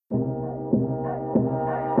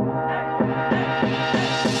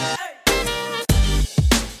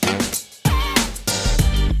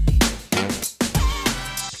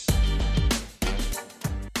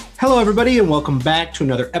Hello, everybody, and welcome back to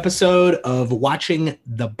another episode of Watching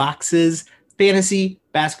the Boxes Fantasy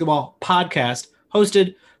Basketball Podcast,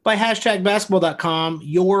 hosted by #basketball.com,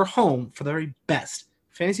 your home for the very best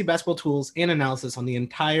fantasy basketball tools and analysis on the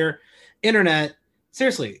entire internet.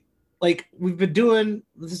 Seriously, like we've been doing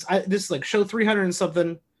this is like show 300 and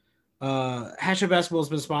something. #basketball has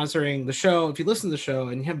been sponsoring the show. If you listen to the show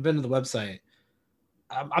and you haven't been to the website,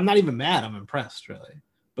 I'm not even mad. I'm impressed, really.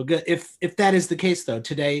 But good. If that is the case, though,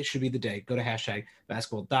 today should be the day. Go to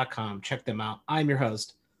 #basketball.com. Check them out. I'm your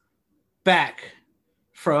host, back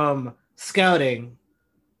from scouting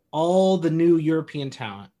all the new European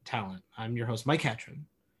talent. I'm your host, Mike Hatron.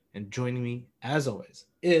 And joining me, as always,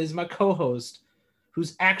 is my co-host,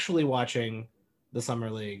 who's actually watching the Summer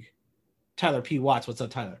League, Tyler P. Watts. What's up,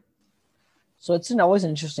 Tyler? So it's always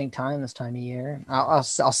an interesting time this time of year. I'll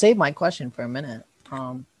save my question for a minute.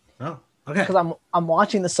 Okay. Because I'm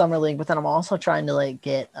watching the Summer League, but then I'm also trying to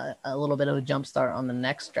get a little bit of a jump start on the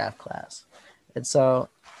next draft class. And so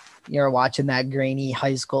you're watching that grainy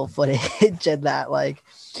high school footage and that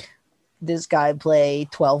this guy play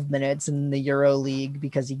 12 minutes in the Euro League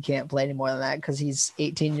because he can't play any more than that because he's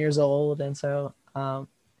 18 years old. And so,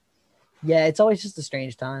 it's always just a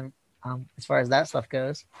strange time as far as that stuff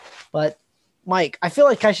goes. But Mike, I feel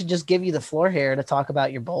like I should just give you the floor here to talk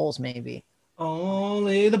about your Bulls, maybe.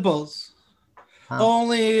 Only the Bulls.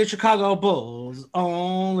 Only Chicago Bulls.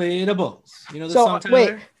 Only the Bulls. You know the song, Tyler?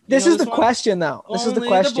 Wait, this is the question, though. This is the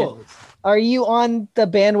question. Are you on the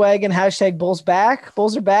bandwagon #Bulls back?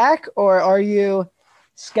 Bulls are back? Or are you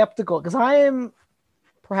skeptical? Because I am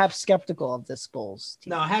perhaps skeptical of this Bulls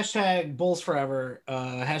team. No, #Bulls forever.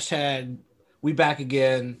 We back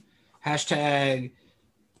again.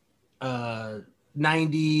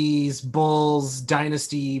 #90s Bulls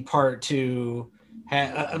Dynasty Part 2.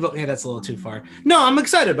 That's a little too far. No, I'm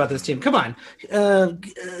excited about this team. Come on.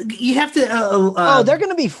 You have to... they're going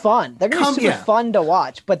to be fun. They're going to be super fun to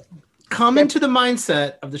watch. But come into the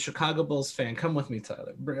mindset of the Chicago Bulls fan. Come with me,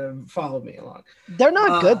 Tyler. Follow me along. They're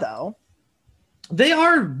not good, though. They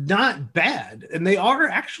are not bad. And they are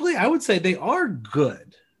actually, I would say they are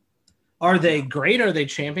good. Are they great? Are they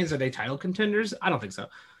champions? Are they title contenders? I don't think so.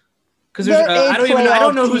 Because I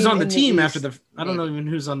don't know who's on the team after the. I don't know even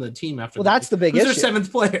who's on the team after. Well, that's the big issue. Who's their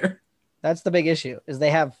seventh player? That's the big issue. Is they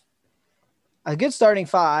have a good starting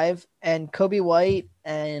five and Kobe White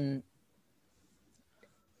and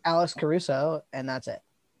Alex Caruso, and that's it.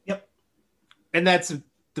 Yep, and that's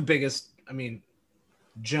the biggest.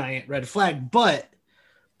 Giant red flag. But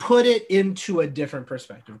put it into a different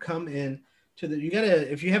perspective. Come in to the. You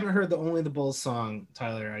gotta. If you haven't heard the Only the Bulls song,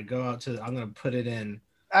 Tyler, I'm gonna put it in.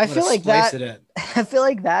 I feel like that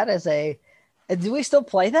is a. Do we still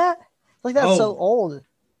play that? That's so old.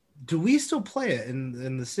 Do we still play it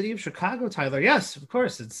in the city of Chicago, Tyler? Yes, of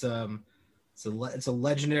course. It's a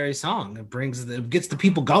legendary song. It gets the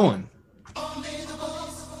people going.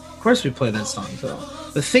 Of course, we play that song. So,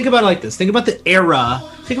 but think about it like this. Think about the era.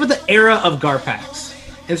 Think about the era of Garpax,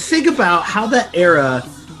 and think about how that era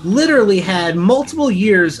literally had multiple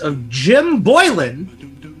years of Jim Boylan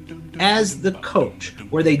as the coach,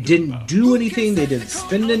 where they didn't do anything, they didn't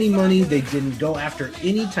spend any money, they didn't go after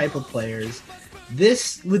any type of players.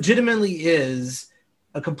 This legitimately is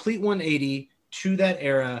a complete 180 to that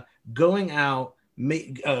era, going out,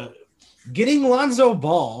 getting Lonzo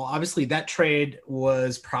Ball. Obviously, that trade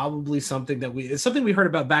was probably something we heard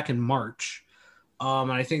about back in March.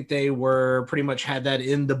 I think they were pretty much had that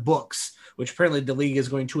in the books, which apparently the league is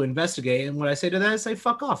going to investigate. And what I say to that is say,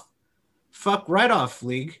 fuck off. Fuck right off,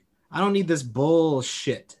 league. I don't need this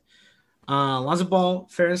bullshit. Lonzo Ball,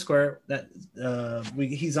 fair and square. That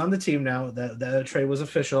he's on the team now. That trade was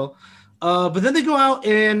official. But then they go out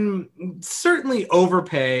and certainly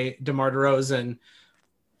overpay DeMar DeRozan.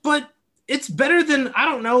 But it's better than,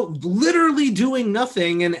 literally doing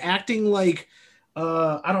nothing and acting like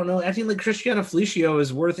Cristiano Felicio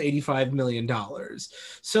is worth $85 million.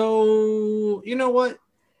 So you know what?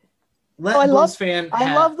 I love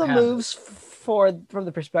the moves from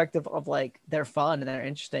the perspective of they're fun and they're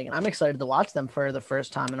interesting, and I'm excited to watch them for the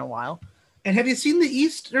first time in a while. And have you seen the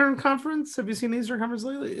Eastern Conference? Have you seen the Eastern Conference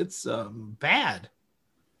lately? It's bad.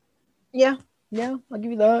 Yeah, I'll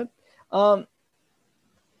give you that. Are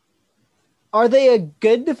they a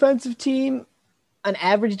good defensive team, an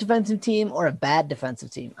average defensive team, or a bad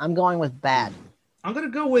defensive team? I'm going with bad. I'm going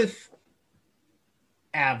to go with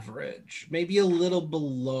average, maybe a little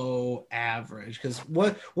below average, because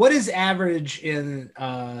what is average in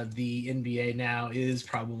the NBA now is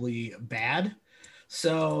probably bad.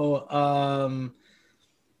 So on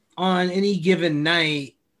any given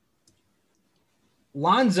night,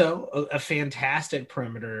 Lonzo, a fantastic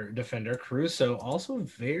perimeter defender. Caruso, also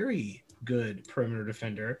very good perimeter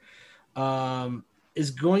defender,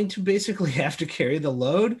 is going to basically have to carry the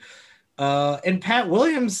load. And Pat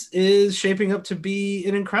Williams is shaping up to be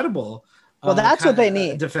an incredible Well, that's what they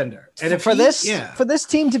need. Defender. And if for this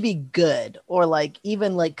team to be good, or like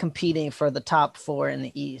even like competing for the top 4 in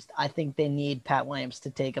the East, I think they need Pat Williams to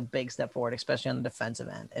take a big step forward, especially on the defensive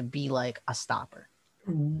end, and be like a stopper.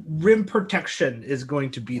 Rim protection is going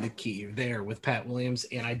to be the key there with Pat Williams,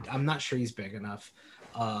 and I'm not sure he's big enough.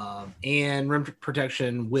 And rim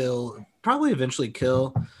protection will probably eventually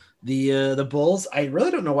kill the Bulls. I really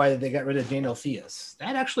don't know why they got rid of Daniel Theus.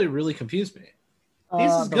 That actually really confused me.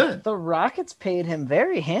 Theus is good. The Rockets paid him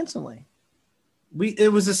very handsomely.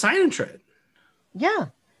 It was a sign and trade. Yeah,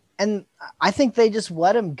 and I think they just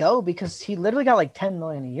let him go because he literally got like $10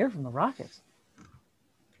 million a year from the Rockets.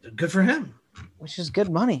 Good for him. Which is good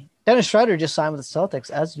money. Dennis Schroeder just signed with the Celtics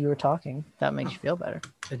as you were talking. That makes you feel better.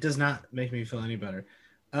 It does not make me feel any better.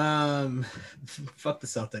 Fuck the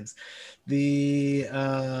Celtics.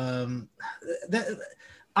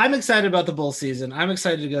 I'm excited about the Bulls season. I'm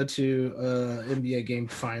excited to go to NBA game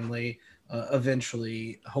finally,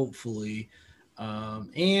 eventually, hopefully.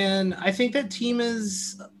 And I think that team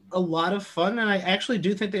is a lot of fun. And I actually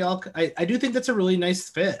do think I do think that's a really nice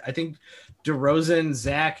fit. I think DeRozan,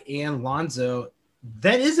 Zach, and Lonzo,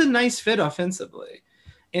 that is a nice fit offensively.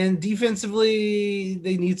 And defensively,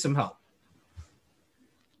 they need some help.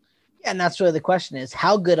 Yeah, and that's really the question is,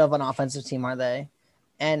 how good of an offensive team are they?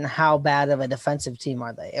 And how bad of a defensive team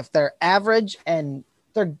are they? If they're average and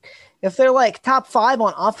if they're like top 5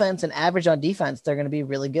 on offense and average on defense, they're going to be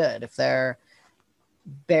really good. If they're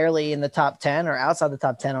barely in the top 10 or outside the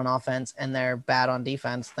top 10 on offense and they're bad on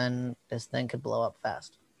defense, then this thing could blow up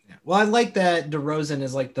fast. Yeah. Well, I like that DeRozan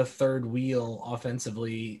is like the third wheel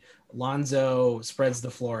offensively. Lonzo spreads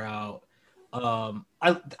the floor out.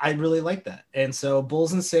 I really like that. And so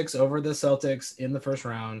Bulls in 6 over the Celtics in the first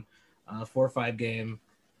round, 4-5 game.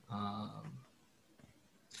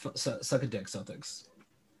 Suck a dick, Celtics.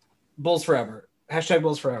 Bulls forever. Hashtag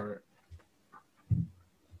Bulls forever.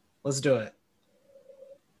 Let's do it.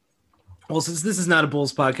 Well, since this is not a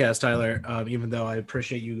Bulls podcast, Tyler, even though I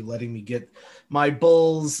appreciate you letting me get my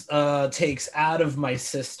Bulls takes out of my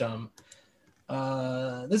system,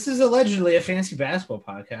 this is allegedly a fantasy basketball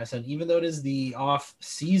podcast. And even though it is the off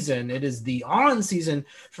season, it is the on season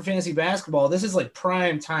for fantasy basketball. This is like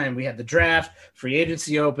prime time. We had the draft, free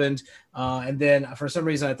agency opened. And then for some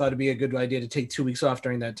reason, I thought it'd be a good idea to take 2 weeks off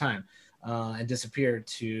during that time and disappear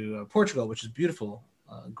to Portugal, which is beautiful,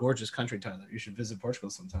 gorgeous country, Tyler. You should visit Portugal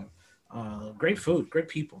sometime. Great food, great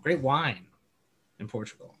people, great wine in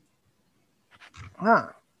Portugal.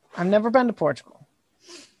 I've never been to Portugal.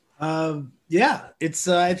 Yeah, it's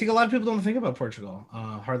I think a lot of people don't think about Portugal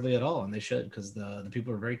hardly at all, and they should, because the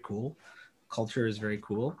people are very cool. Culture is very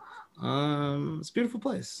cool. It's a beautiful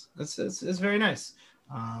place. It's very nice.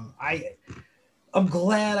 I'm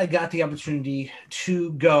glad I got the opportunity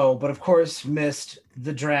to go, but of course missed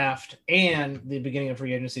the draft and the beginning of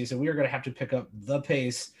free agency, so we are going to have to pick up the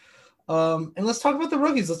pace. And let's talk about the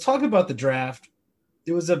rookies. Let's talk about the draft.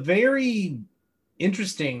 It was a very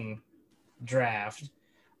interesting draft.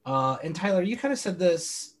 And Tyler, you kind of said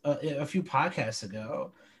this a few podcasts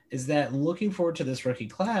ago, is that looking forward to this rookie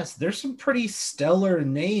class, there's some pretty stellar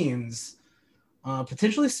names,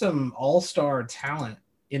 potentially some all-star talent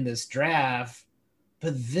in this draft.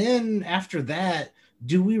 But then after that,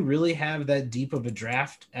 do we really have that deep of a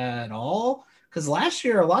draft at all? Because last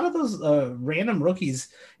year, a lot of those random rookies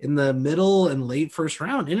in the middle and late first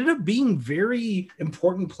round ended up being very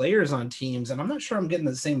important players on teams. And I'm not sure I'm getting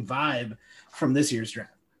the same vibe from this year's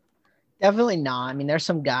draft. Definitely not. I mean, there's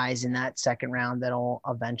some guys in that second round that'll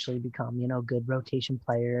eventually become, good rotation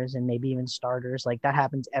players and maybe even starters. Like that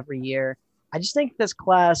happens every year. I just think this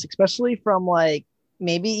class, especially from like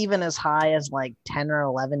maybe even as high as like 10 or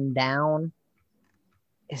 11 down,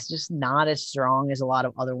 it's just not as strong as a lot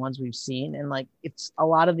of other ones we've seen. And like, it's a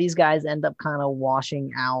lot of these guys end up kind of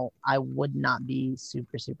washing out. I would not be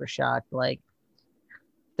super, super shocked. Like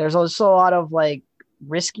there's also a lot of like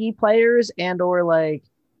risky players and, or like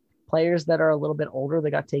players that are a little bit older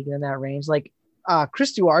that got taken in that range. Like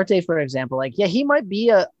Chris Duarte, for example, like, yeah, he might be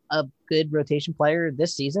a good rotation player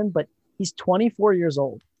this season, but he's 24 years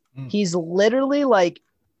old. He's literally like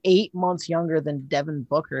 8 months younger than Devin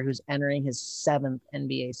Booker, who's entering his 7th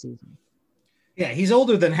NBA season. Yeah, he's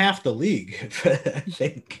older than half the league, I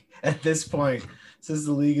think, at this point, since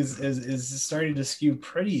the league is starting to skew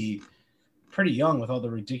pretty young with all the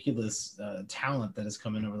ridiculous talent that has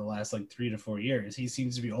come in over the last like 3 to 4 years. He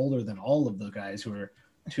seems to be older than all of the guys who are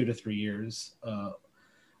 2 to 3 years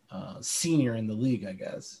senior in the league, I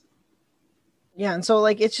guess. Yeah, and so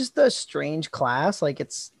like it's just a strange class. Like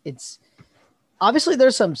it's obviously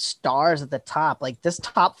there's some stars at the top. Like this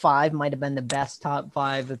top 5 might have been the best top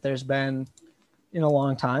 5 that there's been in a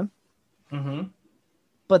long time. Mm-hmm.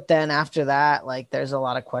 But then after that, like there's a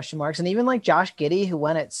lot of question marks. And even like Josh Giddey, who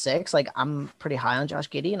went at 6, like I'm pretty high on Josh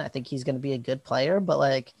Giddey and I think he's going to be a good player, but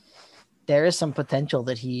like there is some potential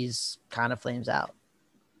that he's kind of flames out.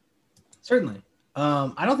 Certainly.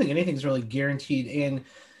 I don't think anything's really guaranteed. And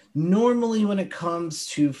normally when it comes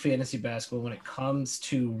to fantasy basketball, when it comes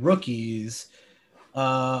to rookies,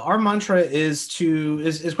 our mantra is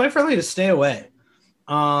quite frankly to stay away.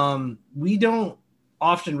 We don't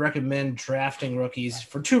often recommend drafting rookies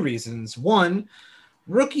for 2 reasons. One,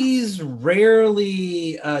 rookies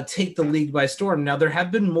rarely take the league by storm. Now, there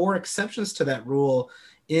have been more exceptions to that rule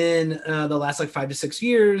in the last like 5 to 6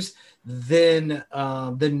 years than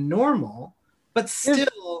normal, but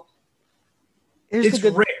still, it's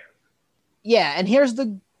rare. Yeah, and here's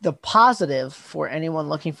the positive for anyone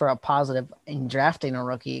looking for a positive in drafting a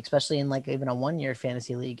rookie, especially in like even a 1-year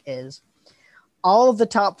fantasy league, is all of the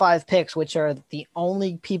top 5 picks, which are the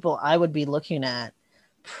only people I would be looking at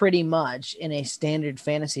pretty much in a standard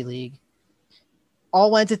fantasy league, all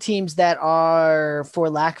went to teams that are, for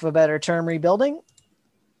lack of a better term, rebuilding.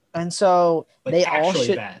 And so like they all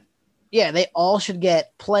should, bad. Yeah, they all should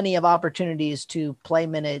get plenty of opportunities to play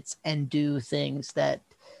minutes and do things that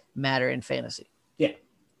matter in fantasy. Yeah.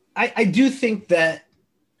 I do think that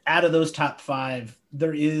out of those top 5,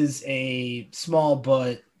 there is a small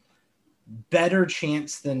but better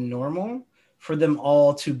chance than normal for them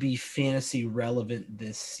all to be fantasy relevant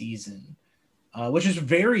this season, which is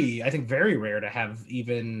I think very rare to have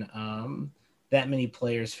even that many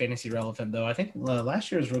players fantasy relevant. Though I think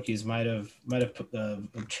last year's rookies might have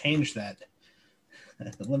changed that.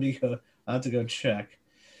 Let me go. I'll have to go check.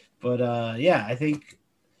 But yeah, I think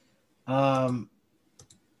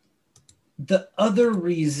the other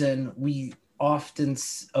reason we often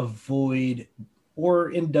avoid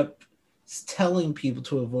or end up telling people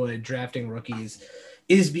to avoid drafting rookies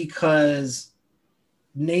is because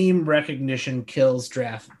name recognition kills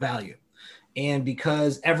draft value. And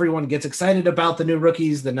because everyone gets excited about the new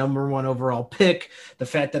rookies, the number 1 overall pick, the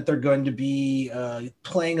fact that they're going to be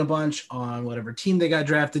playing a bunch on whatever team they got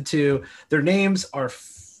drafted to, their names are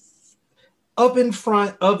up in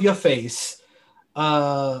front of your face,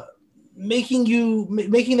 making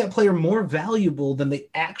that player more valuable than they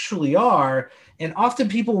actually are. And often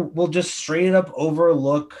people will just straight up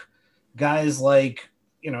overlook guys like,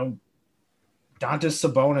 Domantas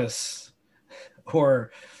Sabonis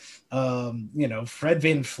or, Fred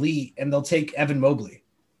VanVleet, and they'll take Evan Mobley.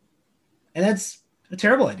 And that's a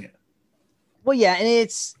terrible idea. Well, yeah, and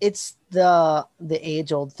it's the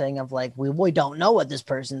age-old thing of like we don't know what this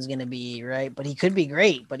person's going to be, right? But he could be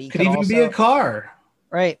great, but he could even also be a car.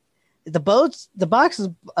 Right. The boat's a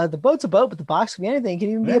boat, but the box could be anything. It could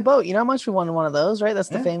even be a boat. You know how much we wanted one of those, right? That's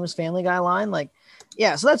the famous Family Guy line. Like,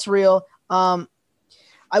 yeah, so that's real. I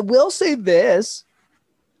will say this.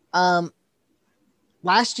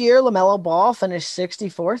 Last year, LaMelo Ball finished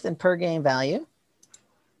 64th in per game value.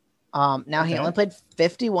 Now he only played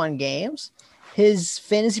 51 games. His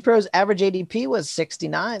Fantasy Pros average ADP was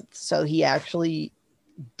 69th, so he actually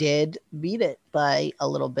did beat it by a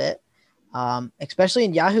little bit. Especially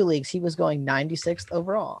in Yahoo leagues, he was going 96th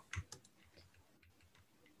overall.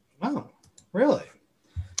 Wow, really?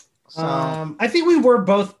 So, I think we were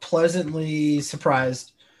both pleasantly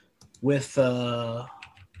surprised with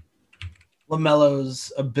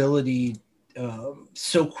LaMelo's ability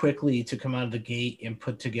so quickly to come out of the gate and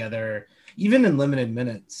put together, even in limited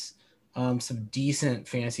minutes, some decent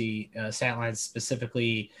fantasy stat lines,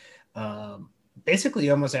 specifically basically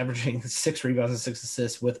almost averaging 6 rebounds and 6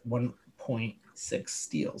 assists with 1.6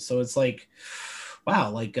 steals. So it's like,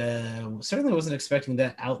 wow, like certainly wasn't expecting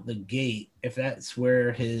that out the gate if that's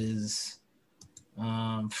where his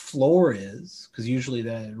floor is, because usually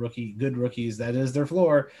good rookies, that is their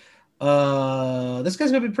floor. This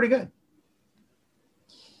guy's gonna be pretty good.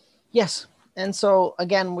 Yes. And so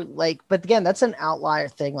again, but again, that's an outlier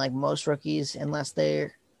thing. Like most rookies, unless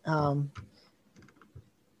they're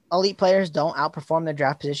elite players, don't outperform their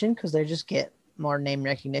draft position because they just get more name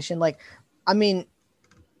recognition. Like, I mean,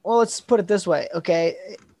 well, let's put it this way.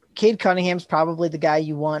 Okay. Cade Cunningham's probably the guy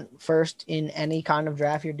you want first in any kind of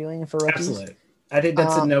draft you're doing for rookies. Absolutely. I think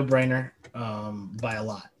that's a no-brainer by a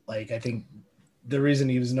lot. Like, I think the reason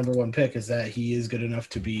he was the number 1 pick is that he is good enough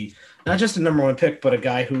to be not just a number 1 pick, but a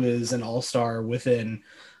guy who is an all-star within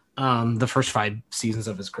the first 5 seasons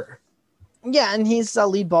of his career. Yeah, and he's a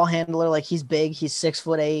lead ball handler. Like he's big. He's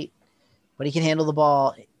 6'8", but he can handle the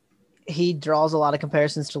ball. He draws a lot of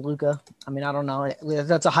comparisons to Luka. I mean, I don't know.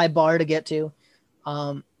 That's a high bar to get to.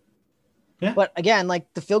 Yeah. But again,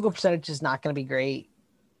 like the field goal percentage is not going to be great.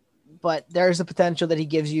 But there's the potential that he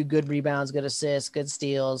gives you good rebounds, good assists, good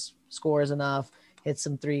steals, scores enough, hits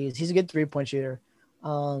some threes. He's a good 3-point shooter.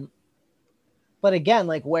 But again,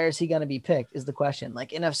 like where is he going to be picked is the question.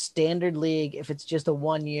 Like in a standard league, if it's just a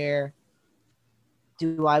 1 year,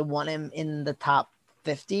 do I want him in the top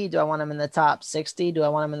 50? Do I want him in the top 60? Do I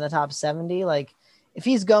want him in the top 70? Like if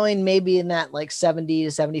he's going maybe in that like 70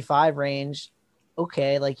 to 75 range,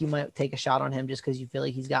 okay, like you might take a shot on him just because you feel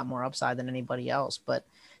like he's got more upside than anybody else. But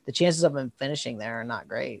the chances of him finishing there are not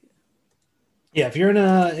great. Yeah, if you're in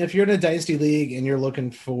a dynasty league and you're looking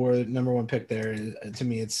for number one pick there, to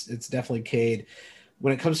me it's definitely Cade.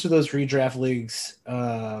 When it comes to those redraft leagues,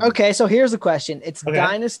 okay, so here's the question: it's okay.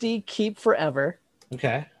 dynasty, keep forever.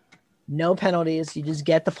 Okay. No penalties. You just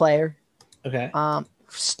get the player. Okay.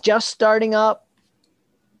 Just starting up.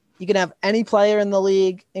 You can have any player in the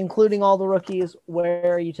league, including all the rookies.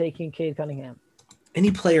 Where are you taking Cade Cunningham?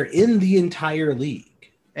 Any player in the entire league.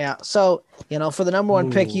 Yeah. So, for the number one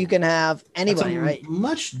pick, you can have anybody, right?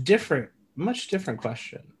 Much different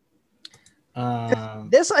question.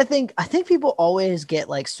 This, I think people always get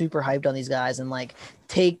like super hyped on these guys and like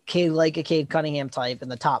take Cade Cunningham type in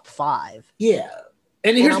the top 5. Yeah.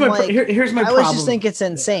 And here's my problem. I always just think it's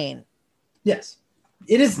insane. Yes,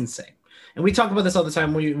 it is insane. And we talk about this all the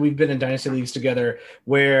time. We've been in dynasty leagues together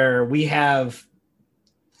where we have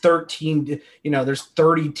 13, there's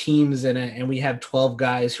 30 teams in it, and we have 12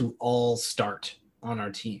 guys who all start on our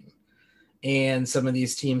team. And some of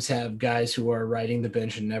these teams have guys who are riding the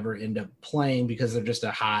bench and never end up playing because they're just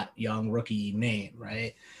a hot young rookie name,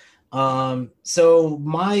 right? So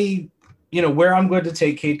my, where I'm going to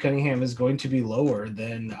take Cade Cunningham is going to be lower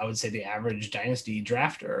than I would say the average dynasty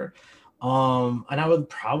drafter. And I would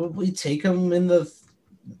probably take him in the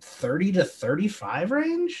 30 to 35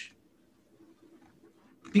 range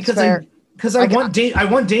because I want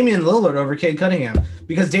Damian Lillard over Cade Cunningham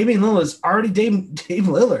because Damian Lillard is already Dame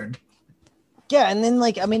Lillard. Yeah, and then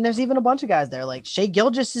there's even a bunch of guys there. Like Shai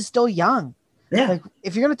Gilgeous is still young. Yeah. Like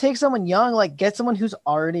if you're gonna take someone young, like get someone who's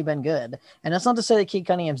already been good. And that's not to say that Cade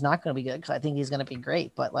Cunningham's not gonna be good because I think he's gonna be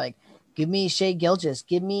great. But like, give me Shai Gilgeous.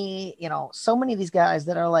 Give me, so many of these guys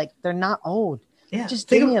that are like they're not old. Yeah. Just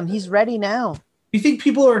give me him. He's ready now. You think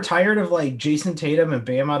people are tired of like Jason Tatum and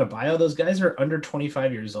Bam Adebayo? Those guys are under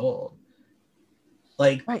 25 years old.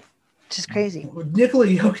 Like, right, just crazy. Nikola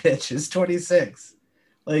Jokic is 26.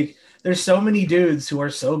 Like, there's so many dudes who are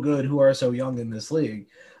so good who are so young in this league.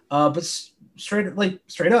 But straight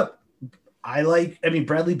up,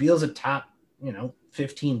 Bradley Beal's a top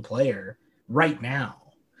 15 player right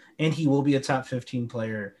now, and he will be a top 15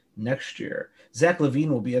 player next year. Zach LaVine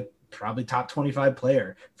will be a probably top 25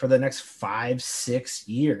 player for the next 5-6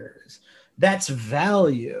 years. That's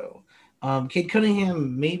value. Cade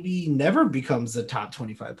Cunningham maybe never becomes a top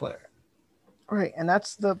 25 player. Right, and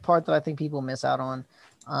that's the part that I think people miss out on.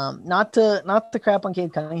 Not to crap on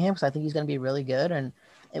Cade Cunningham because I think he's going to be really good, and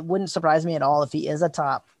it wouldn't surprise me at all if he is a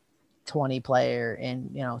top 20 player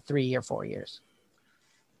in 3 or 4 years.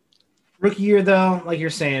 Rookie year, though, like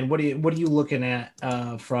you're saying, what are you looking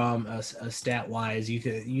at from a stat wise?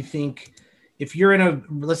 You think if you're in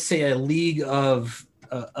let's say a league of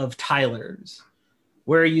Tylers,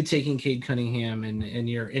 where are you taking Cade Cunningham in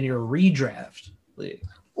your redraft league?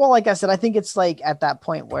 Well, like I said, I think it's like at that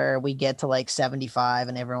point where we get to like 75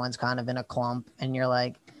 and everyone's kind of in a clump, and you're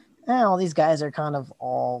like, all these guys are kind of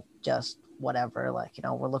all just whatever. Like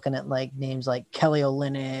we're looking at like names like Kelly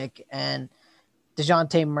Olynyk and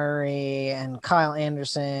DeJounte Murray and Kyle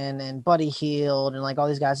Anderson and Buddy Hield and like all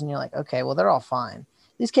these guys. And you're like, okay, well, they're all fine.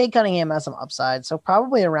 This Cade Cunningham has some upside. So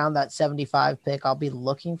probably around that 75 pick, I'll be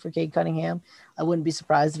looking for Cade Cunningham. I wouldn't be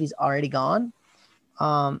surprised if he's already gone.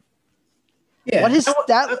 Yeah. What is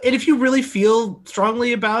that? And if you really feel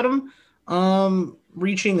strongly about him,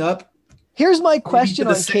 reaching up. Here's my question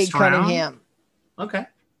on Cade Cunningham. Okay.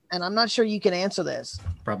 And I'm not sure you can answer this.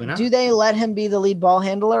 Probably not. Do they let him be the lead ball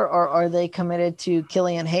handler, or are they committed to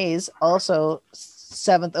Killian Hayes, also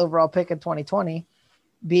 7th overall pick in 2020,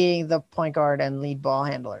 being the point guard and lead ball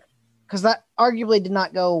handler? Because that arguably did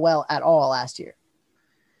not go well at all last year.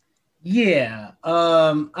 Yeah.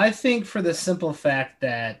 I think for the simple fact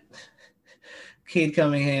that Cade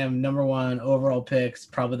Cunningham, number 1 overall picks,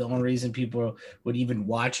 probably the only reason people would even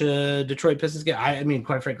watch a Detroit Pistons game. I mean,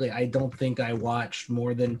 quite frankly, I don't think I watched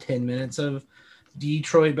more than 10 minutes of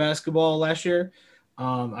Detroit basketball last year.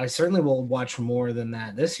 I certainly will watch more than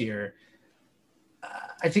that this year.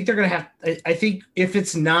 I think they're going to have. I think if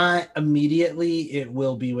it's not immediately, it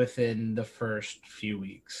will be within the first few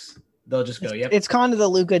weeks. They'll just go, "Yep." It's kind of the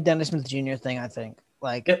Luka Dennis Smith Jr. thing, I think.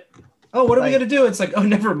 Like, yep. Oh, what are we going to do? It's like, oh,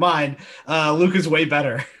 never mind. Luka's way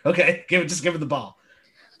better. Okay, just give him the ball.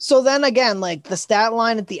 So then again, like the stat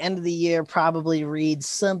line at the end of the year probably reads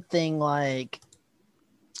something like,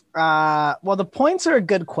 well, the points are a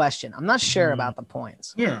good question. I'm not sure about the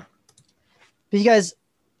points. Yeah. Because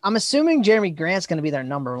I'm assuming Jeremy Grant's going to be their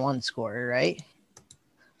number one scorer, right?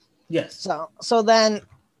 Yes. So then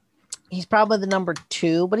he's probably the number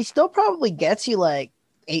two, but he still probably gets you like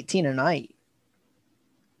 18 a night.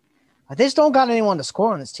 They just don't got anyone to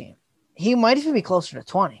score on this team. He might even be closer to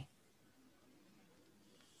 20.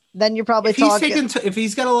 Then you're probably if he's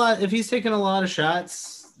taking a lot of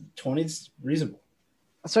shots, 20's reasonable.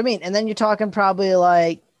 That's what I mean. And then you're talking probably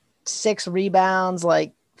like 6 rebounds,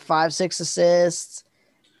 like 5-6 assists,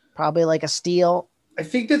 probably like a steal. I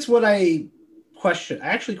think that's what I question. I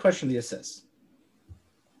actually question the assists.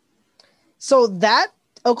 So that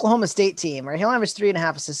Oklahoma State team, right? He only averaged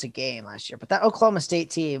 3.5 assists a game last year, but that Oklahoma State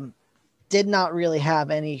team did not really have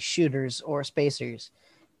any shooters or spacers,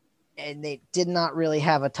 and they did not really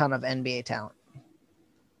have a ton of NBA talent.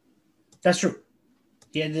 That's true.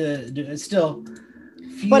 Yeah, it's still.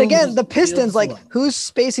 But again, the Pistons, like, who's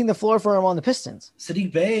spacing the floor for him on the Pistons?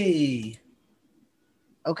 Saddiq Bey.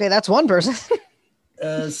 Okay, that's one person.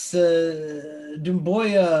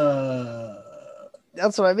 Dumboya.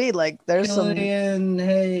 That's what I mean. Like, there's Killian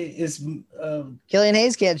Hayes Killian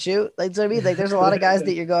Hayes can't shoot. Like, so I mean, like, there's a lot of guys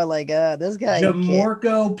that you're going like, this guy.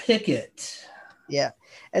 DeMarco Pickett. Yeah,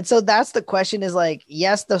 and so that's the question. Is like,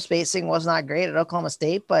 yes, the spacing was not great at Oklahoma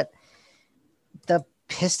State, but the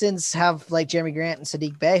Pistons have like Jeremy Grant and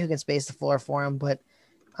Saddiq Bey who can space the floor for him. But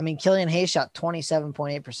I mean, Killian Hayes shot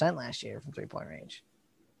 27.8% last year from 3-point range.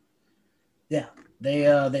 Yeah, they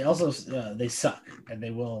also they suck, and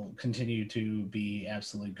they will continue to be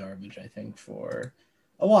absolute garbage, I think, for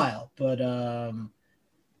a while. But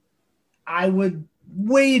I would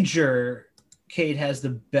wager Cade has the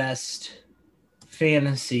best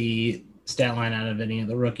fantasy stat line out of any of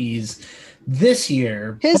the rookies this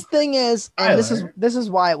year. His thing is, and this is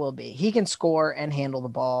why it will be. He can score and handle the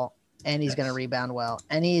ball, and he's going to rebound well,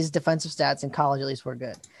 and his defensive stats in college at least were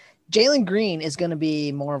good. Jalen Green is going to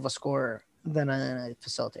be more of a scorer than a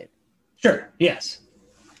facilitator. Sure. Yes.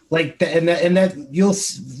 Like that, and that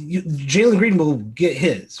Jalen Green will get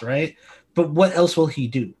his, right? But what else will he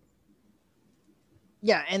do?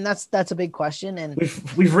 Yeah, and that's a big question. And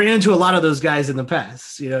we've ran into a lot of those guys in the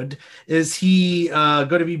past. You know, is he going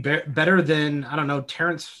to be better than, I don't know,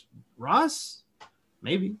 Terrence Ross?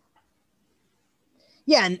 Maybe.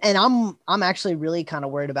 Yeah, and I'm actually really kind of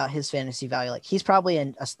worried about his fantasy value. Like, he's probably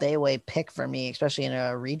a stay away pick for me, especially in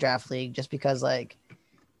a redraft league, just because, like,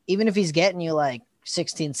 even if he's getting you like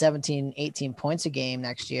 16, 17, 18 points a game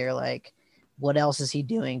next year, like, what else is he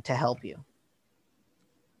doing to help you?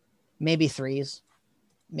 Maybe threes,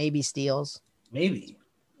 maybe steals. Maybe.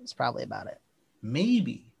 That's probably about it.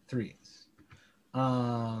 Maybe threes. We're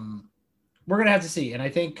gonna have to see. And I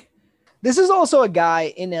think this is also a guy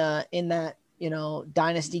in that, you know,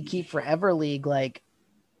 Dynasty Keep Forever League. Like,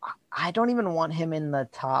 I don't even want him in the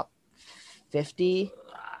top 50.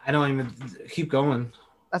 I don't even keep going.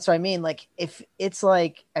 That's what I mean. Like, if it's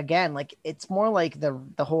like, again, like, it's more like the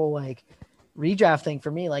whole like redraft thing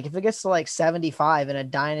for me. Like, if it gets to like 75 in a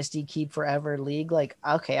Dynasty Keep Forever League, like,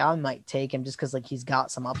 okay, I might take him just because like he's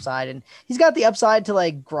got some upside, and he's got the upside to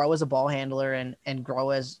like grow as a ball handler and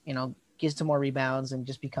grow as, you know, gets to more rebounds and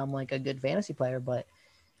just become like a good fantasy player. But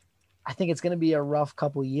I think it's going to be a rough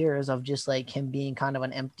couple years of just like him being kind of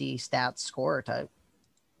an empty stats scorer type.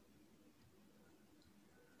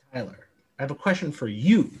 Tyler, I have a question for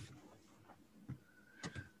you.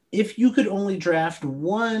 If you could only draft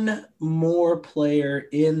one more player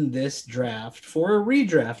in this draft for a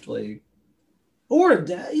redraft league or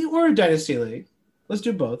a dynasty league, let's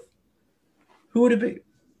do both, who would it be?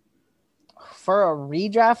 For a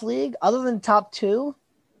redraft league, other than top 2?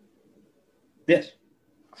 Yes.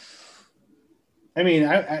 I mean,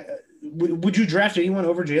 would you draft anyone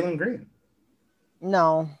over Jalen Green?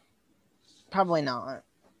 No, probably not.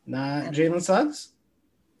 Not Jalen Suggs?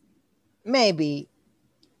 Maybe.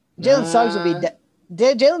 Jalen Suggs would be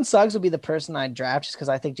Jalen Suggs would be the person I'd draft, just because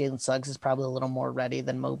I think Jalen Suggs is probably a little more ready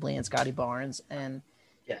than Mobley and Scotty Barnes, and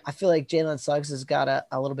I feel like Jalen Suggs has got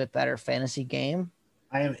a little bit better fantasy game.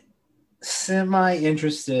 I am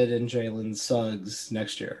semi-interested in Jalen Suggs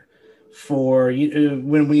next year. For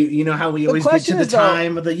when we, you know how we always get to the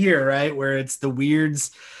time of the year, right, where it's the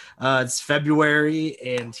weirds It's February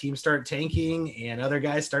and teams start tanking and other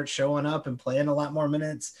guys start showing up and playing a lot more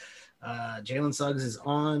minutes. Jalen Suggs is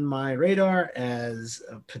on my radar as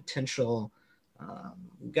a potential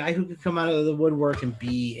guy who could come out of the woodwork and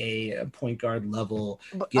be a point guard level,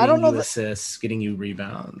 getting you assists, getting you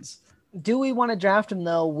rebounds. Do we want to draft him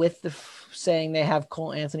though, with the saying they have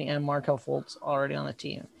Cole Anthony and Markelle Fultz already on the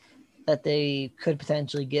team that they could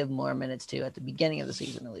potentially give more minutes to at the beginning of the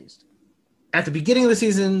season, at least? At the beginning of the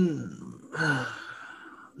season,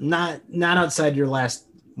 not outside your last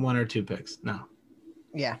 1 or 2 picks. No.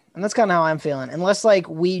 Yeah, and that's kind of how I'm feeling. Unless like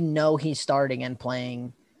we know he's starting and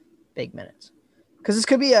playing big minutes, because this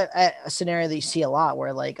could be a scenario that you see a lot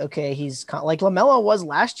where like, okay, he's like LaMelo was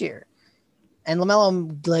last year. And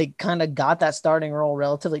LaMelo like kind of got that starting role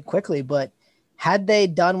relatively quickly, but had they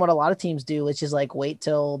done what a lot of teams do, which is like wait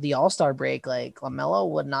till the All-Star break, like LaMelo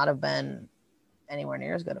would not have been anywhere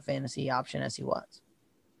near as good a fantasy option as he was.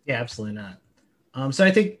 Yeah, absolutely not. So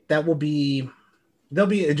I think that there'll be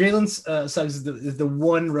Jalen Suggs is the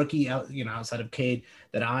one rookie outside of Cade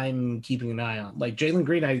that I'm keeping an eye on. Like Jalen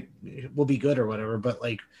Green, will be good or whatever, but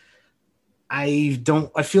like I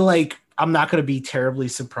feel like I'm not going to be terribly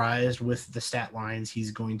surprised with the stat lines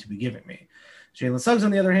he's going to be giving me. Jalen Suggs,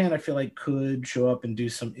 on the other hand, I feel like could show up and do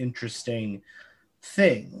some interesting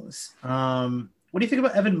things. What do you think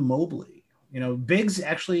about Evan Mobley? Bigs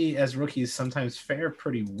actually as rookies sometimes fare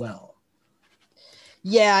pretty well.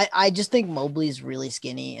 Yeah, I just think Mobley's really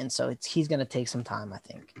skinny, and so he's going to take some time, I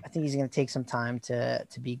think. I think he's going to take some time to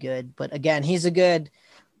be good. But again, he's a good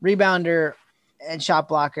rebounder and shot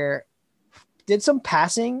blocker. Did some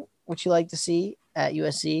passing, which you like to see at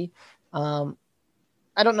USC.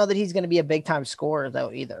 I don't know that he's going to be a big-time scorer,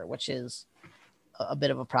 though, either, which is a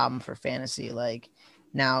bit of a problem for fantasy. Like,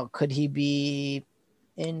 now, could he be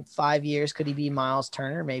in 5 years? Could he be Miles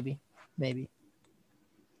Turner? Maybe.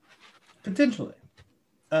 Potentially.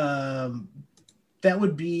 That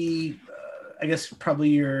would be, I guess, probably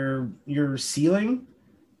your ceiling.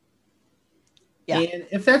 Yeah. And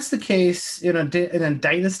if that's the case, in a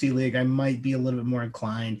dynasty league, I might be a little bit more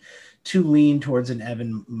inclined to lean towards an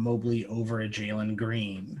Evan Mobley over a Jalen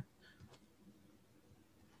Green.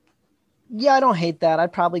 Yeah, I don't hate that.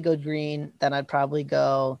 I'd probably go Green. Then I'd probably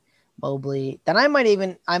go Mobley. Then and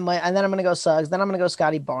then I'm going to go Suggs. Then I'm going to go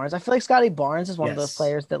Scotty Barnes. I feel like Scotty Barnes is one of those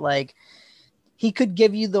players that like he could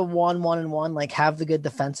give you the 1-1-1, like have the good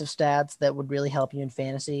defensive stats that would really help you in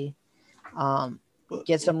fantasy.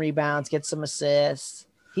 Get some rebounds, get some assists.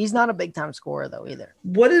 He's not a big time scorer though either.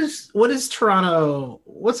 What is Toronto?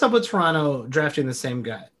 What's up with Toronto drafting the same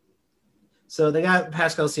guy? So they got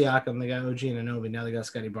Pascal Siakam, they got OG Anunoby, now they got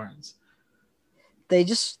Scotty Barnes. They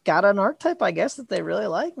just got an archetype, I guess, that they really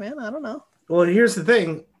like, man. I don't know. Well, here's the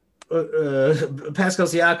thing. Pascal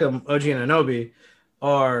Siakam, OG Anunoby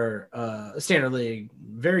are standard league,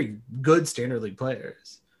 very good standard league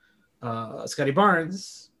players. Scotty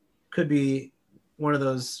Barnes could be one of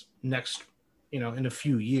those next, in a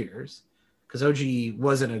few years, because OG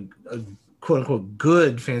wasn't a quote unquote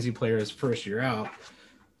good fantasy player his first year out.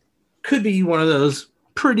 Could be one of those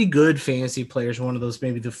pretty good fantasy players, one of those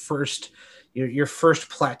maybe the first, your first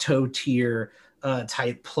plateau tier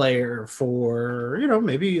type player for,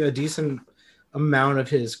 maybe a decent amount of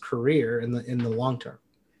his career in the long term.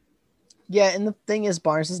 Yeah, and the thing is,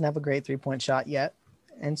 Barnes doesn't have a great 3-point shot yet,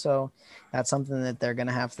 and so that's something that they're going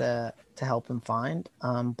to have to help him find.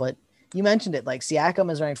 But you mentioned it, like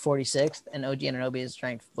Siakam is ranked 46th, and OG Anunoby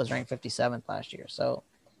was ranked 57th last year. So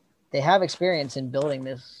they have experience in building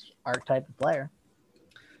this archetype of player.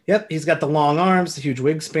 Yep, he's got the long arms, the huge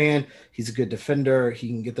wingspan. He's a good defender. He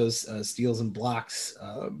can get those steals and blocks.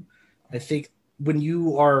 I think when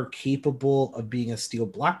you are capable of being a steal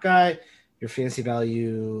block guy, your fantasy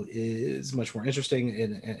value is much more interesting,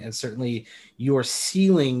 and certainly your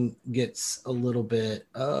ceiling gets a little bit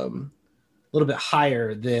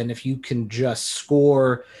higher than if you can just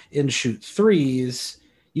score and shoot threes.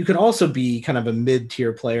 You can also be kind of a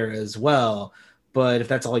mid-tier player as well, but if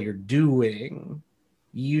that's all you're doing,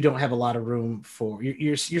 you don't have a lot of room for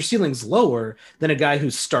your ceiling's lower than a guy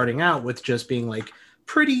who's starting out with just being like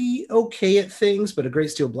pretty okay at things, but a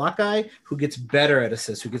great steal block guy who gets better at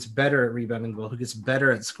assists, who gets better at rebounding goal, who gets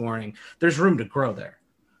better at scoring. There's room to grow there.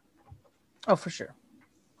 Oh, for sure.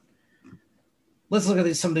 Let's look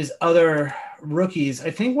at some of these other rookies.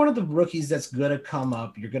 I think one of the rookies that's going to come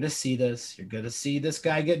up, you're going to see this. You're going to see this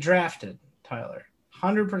guy get drafted, Tyler.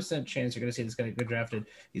 100% chance you're going to see this guy get drafted.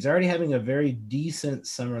 He's already having a very decent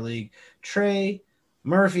summer league. Trey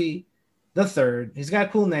Murphy III. He's got a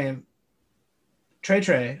cool name.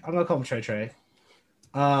 Trey. I'm going to call him Trey.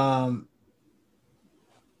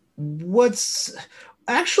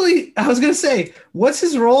 Actually, I was gonna say, what's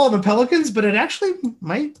his role on the Pelicans? But it actually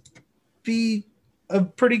might be a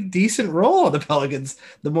pretty decent role on the Pelicans.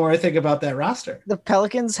 The more I think about that roster, The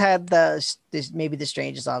Pelicans had maybe the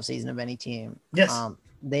strangest offseason of any team. yes,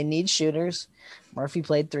 They need shooters. Murphy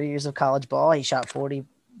played 3 years of college ball. He shot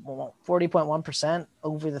 40.1%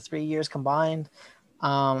 over the 3 years combined.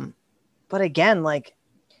 But again, like,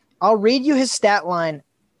 I'll read you his stat line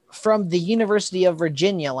from the University of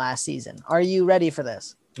Virginia last season. Are you ready for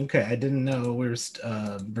this? okay. I didn't know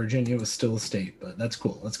Virginia was still a state, but that's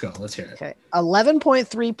cool. Let's go. Let's hear it. Okay.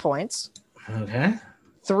 11.3 points, Okay,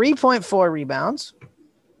 3.4 rebounds,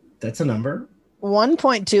 that's a number.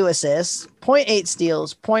 1.2 assists, zero point 0.8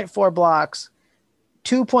 steals, 0.4 blocks,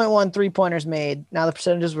 2.1 3-pointers made. Now the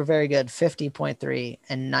percentages were very good, 50.3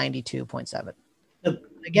 and 92.7.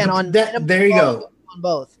 Again, on that, there you go. On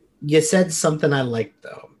both. You said something I liked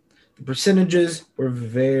though. The percentages were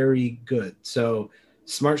very good. So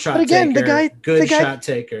smart shot taker, good shot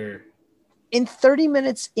taker. In 30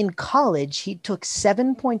 minutes in college, he took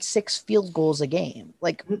 7.6 field goals a game.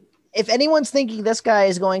 Like, if anyone's thinking this guy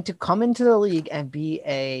is going to come into the league and be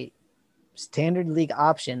a standard league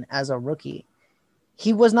option as a rookie,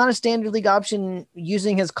 he was not a standard league option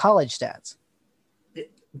using his college stats.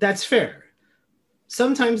 That's fair.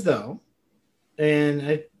 Sometimes though, and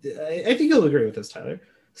I think you'll agree with this, Tyler.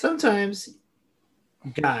 Sometimes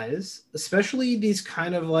guys, especially these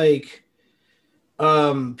kind of like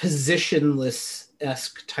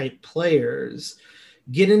positionless-esque type players,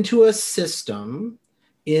 get into a system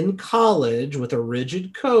in college with a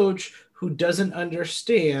rigid coach who doesn't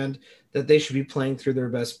understand that they should be playing through their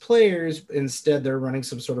best players. Instead, they're running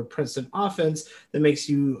some sort of Princeton offense that makes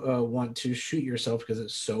you want to shoot yourself because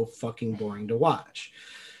it's so fucking boring to watch.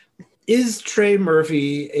 Is Trey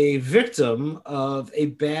Murphy a victim of a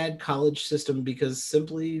bad college system because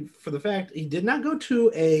simply for the fact he did not go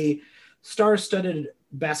to a star-studded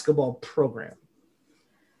basketball program?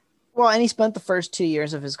 Well, and he spent the first 2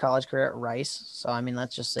 years of his college career at Rice. So, I mean,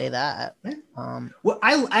 let's just say that. Well,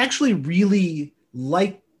 I actually really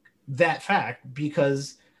like that fact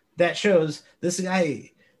because that shows this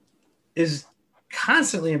guy is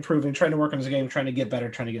constantly improving, trying to work on his game, trying to get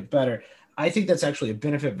better. I think that's actually a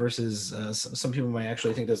benefit versus some people might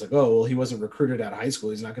actually think that's like, oh, well, he wasn't recruited out of high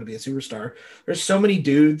school. He's not going to be a superstar. There's so many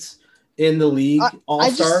dudes in the league,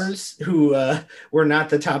 all-stars, who were not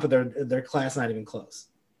the top of their class, not even close.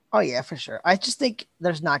 Oh, yeah, for sure. I just think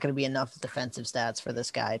there's not going to be enough defensive stats for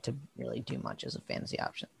this guy to really do much as a fantasy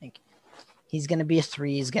option. Like, he's going to be a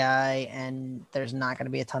threes guy, and there's not going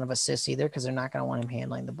to be a ton of assists either because they're not going to want him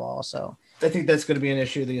handling the ball. So I think that's going to be an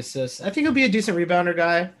issue, the assists. I think he'll be a decent rebounder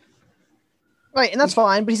guy. Right, and that's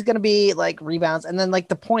fine, but he's going to be, like, rebounds. And then, like,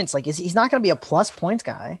 the points, like, he's not going to be a plus points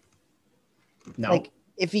guy. No. Like,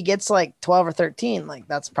 if he gets, like, 12 or 13, like,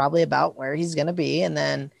 that's probably about where he's going to be. And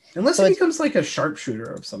then unless he becomes like a sharpshooter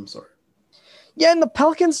of some sort. Yeah, and the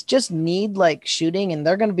Pelicans just need like shooting, and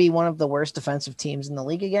they're going to be one of the worst defensive teams in the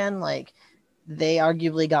league again. Like, they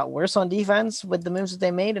arguably got worse on defense with the moves that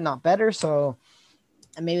they made and not better. So,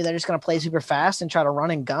 and maybe they're just going to play super fast and try to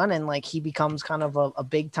run and gun, and like he becomes kind of a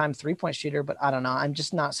big time 3-point shooter. But I don't know. I'm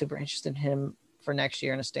just not super interested in him for next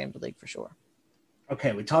year in a standard league for sure.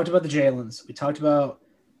 Okay, we talked about the Jalen's. We talked about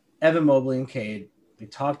Evan Mobley and Cade. We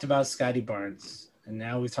talked about Scotty Barnes. And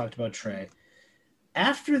now we've talked about Trey.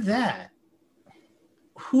 After that,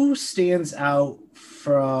 who stands out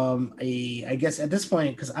from I guess at this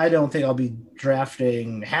point, because I don't think I'll be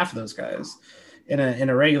drafting half of those guys in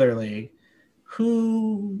a regular league.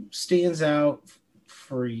 Who stands out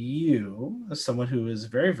for you as someone who is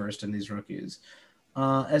very versed in these rookies,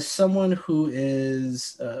 as someone who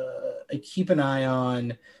is a keep an eye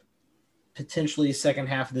on potentially second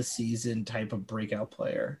half of the season type of breakout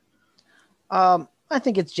player? I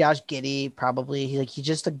think it's Josh Giddey, probably.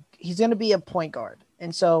 He's going to be a point guard.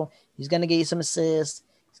 And so he's going to get you some assists.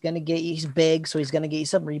 He's big, so he's going to get you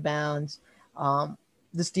some rebounds.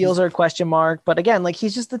 The steals are a question mark, but again, like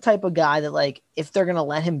he's just the type of guy that like, if they're going to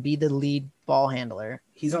let him be the lead ball handler,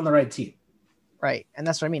 he's on the right team. Right. And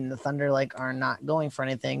that's what I mean. The Thunder like are not going for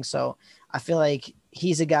anything. So I feel like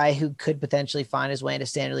he's a guy who could potentially find his way into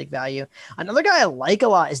standard league value. Another guy I like a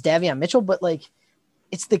lot is Davion Mitchell, but like,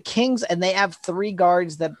 it's the Kings, and they have 3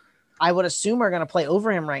 guards that I would assume are going to play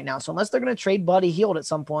over him right now. So unless they're going to trade Buddy Hield at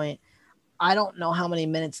some point, I don't know how many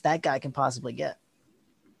minutes that guy can possibly get.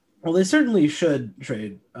 Well, they certainly should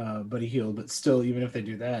trade Buddy Hield, but still, even if they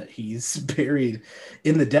do that, he's buried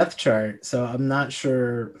in the depth chart. So I'm not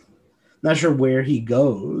sure where he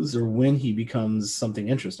goes or when he becomes something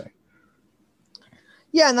interesting.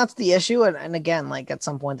 Yeah, and that's the issue. And again, like at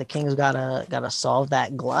some point, the Kings gotta solve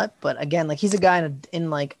that glut. But again, like he's a guy in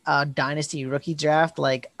like a dynasty rookie draft.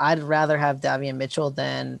 Like I'd rather have Davion Mitchell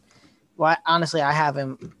than. Well, honestly, I have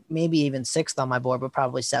him maybe even sixth on my board, but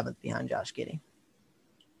probably seventh behind Josh Giddey.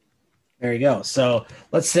 There you go. So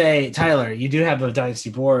let's say, Tyler, you do have a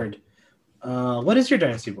dynasty board. What is your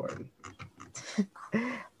dynasty board?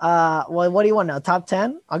 Well, what do you want now? Top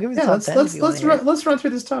 10? I'll give you the top 10. Let's run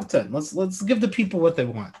through this top 10. Let's give the people what they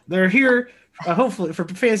want. They're here, hopefully, for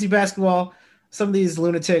fantasy basketball. Some of these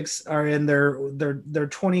lunatics are in their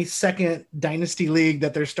 22nd dynasty league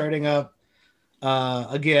that they're starting up.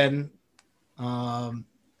 Again,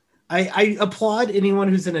 I applaud anyone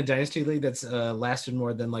who's in a dynasty league that's lasted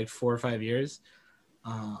more than like 4 or 5 years,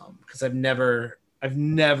 because I've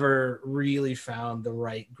never really found the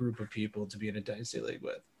right group of people to be in a dynasty league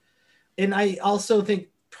with. And I also think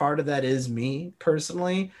part of that is me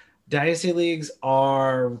personally. Dynasty leagues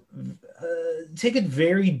are take a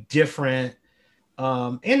very different,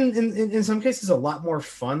 and in some cases a lot more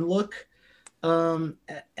fun look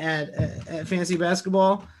at fantasy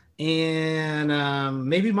basketball. And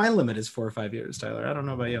maybe my limit is 4 or 5 years, Tyler. I don't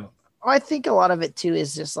know about you. I think a lot of it too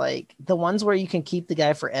is just like the ones where you can keep the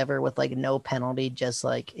guy forever with like no penalty, just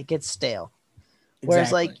like it gets stale. Whereas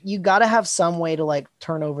Exactly. like you got to have some way to like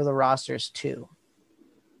turn over the rosters too.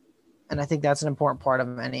 And I think that's an important part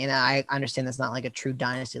of any, and I understand that's not like a true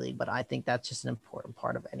dynasty league, but I think that's just an important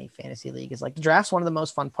part of any fantasy league is like the draft's one of the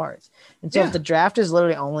most fun parts. And so if the draft is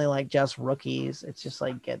literally only like just rookies, it's just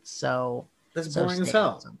like gets that's boring as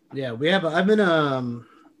hell. Yeah, I've been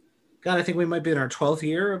God, I think we might be in our 12th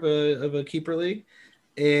year of a keeper league,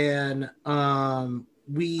 and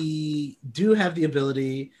we do have the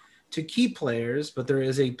ability to keep players, but there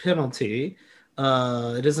is a penalty.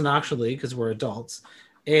 It is an auction league because we're adults,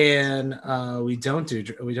 and we don't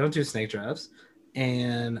do snake drafts,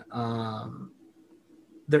 and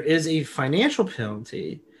there is a financial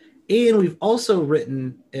penalty. And we've also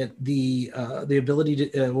written the ability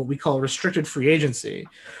to what we call restricted free agency,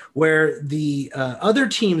 where the other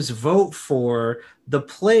teams vote for the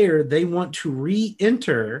player they want to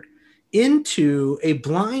re-enter into a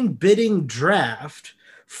blind bidding draft,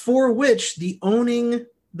 for which the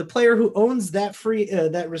player who owns that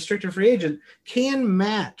that restricted free agent can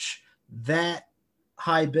match that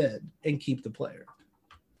high bid and keep the player.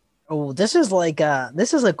 Oh, this is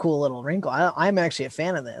a cool little wrinkle. I'm actually a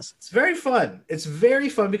fan of this. It's very fun. It's very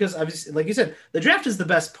fun because, obviously, like you said, the draft is the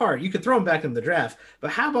best part. You could throw them back in the draft,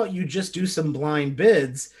 but how about you just do some blind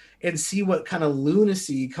bids and see what kind of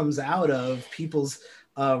lunacy comes out of people's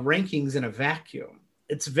rankings in a vacuum?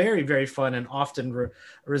 It's very, very fun, and often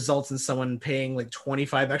results in someone paying like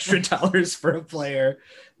 $25 extra for a player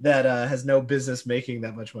that has no business making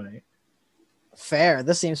that much money. Fair.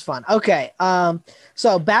 This seems fun. Okay.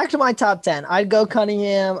 So back to my top 10. I'd go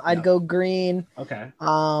Cunningham. I'd go Green. Okay.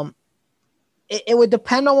 It would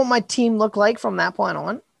depend on what my team looked like from that point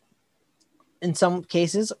on. In some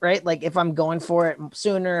cases, right? Like if I'm going for it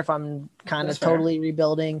sooner, if I'm kind of totally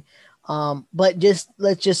rebuilding. But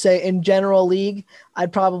let's just say in general league,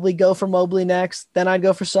 I'd probably go for Mobley next. Then I'd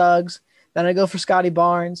go for Suggs. Then I'd go for Scotty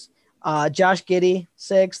Barnes. Josh Giddey,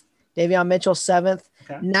 6th. Davion Mitchell, 7th.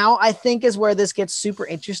 Okay. Now I think is where this gets super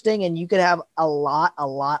interesting, and you could have a lot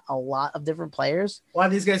of different players. A lot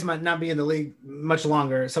of these guys might not be in the league much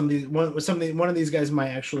longer. One of these guys might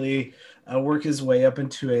actually work his way up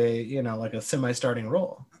into like a semi-starting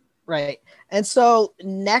role. Right. And so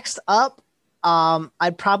next up,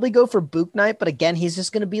 I'd probably go for Bouknight, but again, he's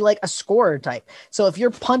just going to be like a scorer type. So if you're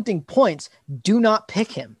punting points, do not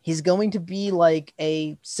pick him. He's going to be like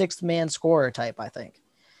a 6th man scorer type, I think,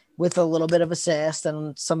 with a little bit of assist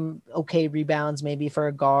and some okay rebounds, maybe for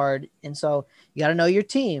a guard. And so you got to know your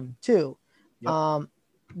team too. Yep.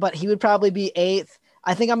 But he would probably be 8th.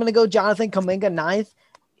 I think I'm going to go Jonathan Kuminga 9th.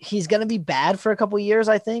 He's going to be bad for a couple of years,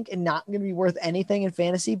 I think, and not going to be worth anything in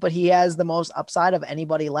fantasy, but he has the most upside of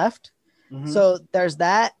anybody left. Mm-hmm. So there's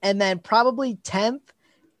that. And then probably 10th.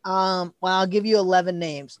 I'll give you 11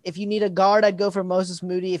 names. If you need a guard, I'd go for Moses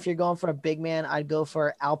Moody. If you're going for a big man, I'd go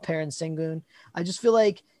for Alperen Sengun. I just feel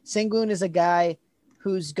like Sengun is a guy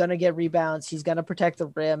who's going to get rebounds. He's going to protect the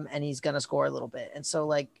rim, and he's going to score a little bit. And so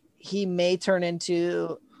like he may turn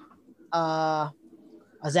into a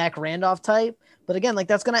Zach Randolph type, but again, like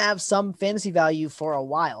that's going to have some fantasy value for a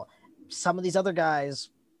while. Some of these other guys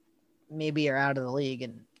maybe are out of the league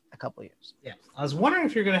in a couple of years. Yeah. I was wondering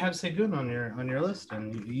if you're going to have Sengun on your list,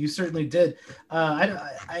 and you certainly did.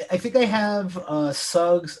 I think I have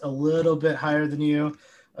Suggs a little bit higher than you.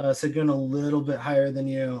 Sengun a little bit higher than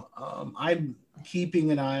you. I'm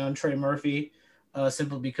keeping an eye on Trey Murphy.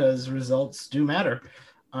 simply because results do matter.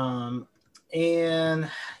 And I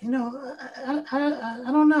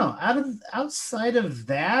don't know. Outside of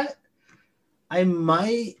that, I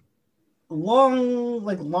might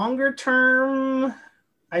longer term,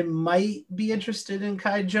 I might be interested in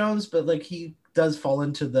Kai Jones, but like he does fall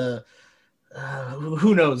into the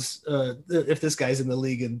who knows if this guy's in the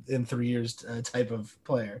league in 3 years type of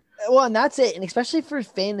player. Well, and that's it. And especially for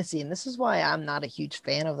fantasy. And this is why I'm not a huge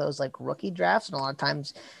fan of those like rookie drafts. And a lot of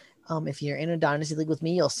times, if you're in a dynasty league with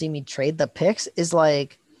me, you'll see me trade the picks is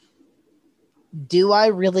like, do I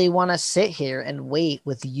really want to sit here and wait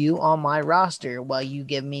with you on my roster while you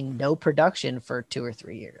give me no production for 2 or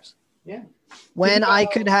 3 years? Yeah. When I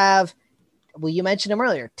could have, well, you mentioned him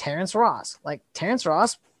earlier, Terrence Ross. Like Terrence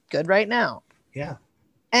Ross, good right now. Yeah.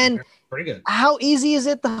 And pretty good. How easy is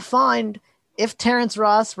it to find if Terrence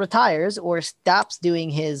Ross retires or stops doing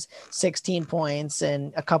his 16 points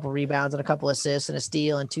and a couple rebounds and a couple assists and a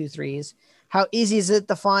steal and 2 threes? How easy is it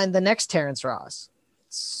to find the next Terrence Ross?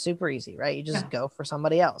 It's super easy, right? You just go for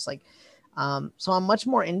somebody else. Like, so I'm much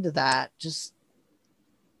more into that. Just,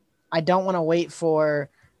 I don't want to wait for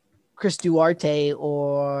Chris Duarte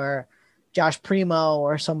or Josh Primo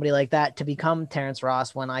or somebody like that to become Terrence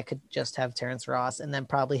Ross when I could just have Terrence Ross and then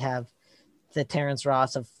probably have the Terrence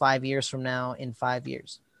Ross of 5 years from now in 5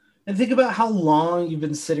 years. And think about how long you've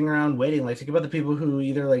been sitting around waiting. Like, think about the people who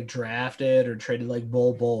either like drafted or traded like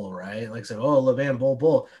Bol, right? Like, so, Levan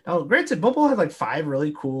Bol. Now, granted, Bol had like 5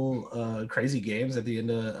 really cool, crazy games at the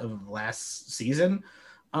end of last season.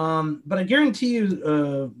 But I guarantee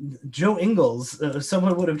you, Joe Ingles,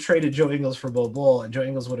 someone would have traded Joe Ingles for Bol, and Joe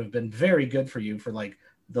Ingles would have been very good for you for like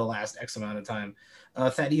the last X amount of time.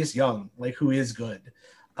 Thaddeus Young, like, who is good.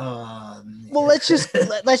 Well, let's just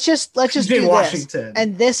do Washington. This.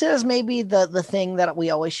 And this is maybe the thing that we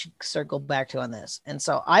always should circle back to on this. And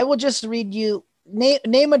so I will just read you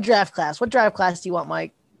name a draft class. What draft class do you want,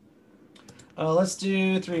 Mike? Let's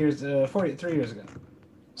do 3 years, 3 years ago.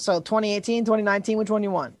 So 2018, 2019, which one you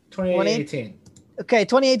want? 2018. Okay,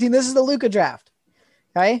 2018. This is the Luka draft.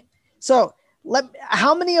 Okay. So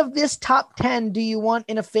how many of this top 10 do you want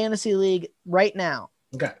in a fantasy league right now?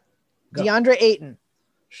 Okay. Go. DeAndre Ayton.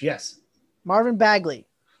 Yes. Marvin Bagley.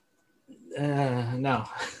 No.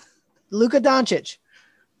 Luka Doncic.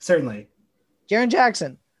 Certainly. Jaren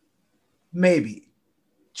Jackson. Maybe.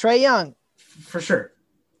 Trae Young. For sure.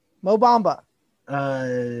 Mo Bamba.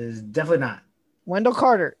 Definitely not. Wendell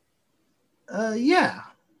Carter. Yeah.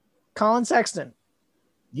 Colin Sexton.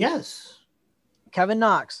 Yes. Kevin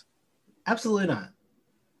Knox. Absolutely not.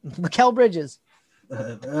 Mikal Bridges.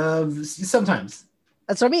 Sometimes.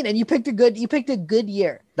 That's what I mean. And you picked a good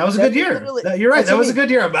year. That was a good year. You're right. That was a good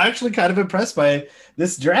year. I'm actually kind of impressed by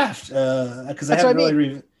this draft because I haven't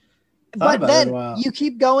really But then you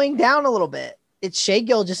keep going down a little bit. It's Shai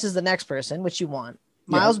Gilgeous is the next person, which you want.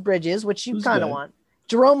 Miles Bridges, which you kind of want.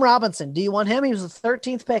 Jerome Robinson. Do you want him? He was the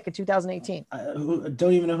 13th pick in 2018.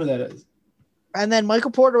 Don't even know who that is. And then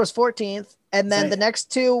Michael Porter was 14th. And then the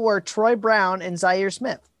next two were Troy Brown and Zaire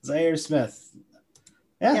Smith.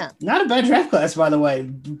 Yeah, not a bad draft class, by the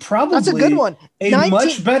way. Probably that's a good one.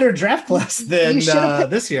 Much better draft class than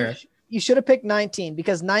this year. You should have picked 19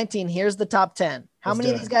 because 19, here's the top 10. How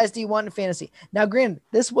many of these guys do you want in fantasy? Now, granted,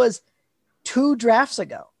 this was 2 drafts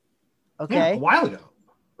ago. Okay. Yeah, a while ago.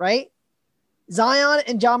 Right? Zion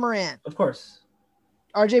and Ja Morant. Of course.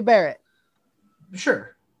 RJ Barrett.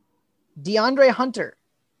 Sure. DeAndre Hunter.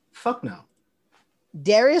 Fuck no.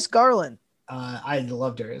 Darius Garland. I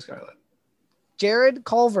love Darius Garland. Jared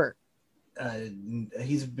Culver.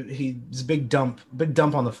 He's a big dump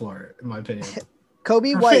on the floor, in my opinion.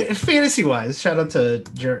 Kobe White. Fantasy wise, shout out to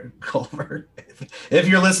Jared Culver. If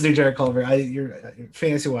you're listening, Jared Culver, you're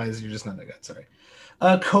fantasy wise, you're just not that good. Sorry.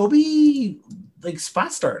 Kobe, like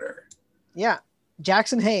spot starter. Yeah.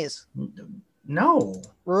 Jackson Hayes. No.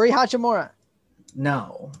 Rui Hachimura.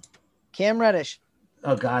 No. Cam Reddish.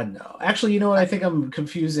 Oh God, no. Actually, you know what? I think I'm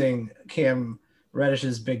confusing Cam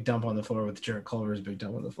Reddish's big dump on the floor with Jared Culver's big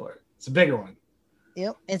dump on the floor. It's a bigger one.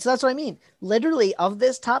 Yep. And so that's what I mean. Literally, of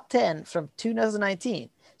this top 10 from 2019.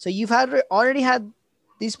 So you've already had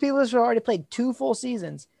these people who have already played 2 full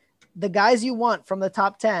seasons. The guys you want from the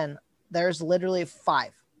top 10, there's literally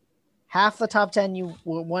 5. Half the top 10 you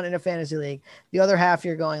want in a fantasy league. The other half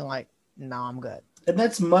you're going like, no, I'm good. And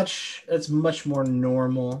that's much more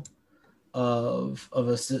normal of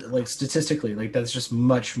a, like, statistically, like that's just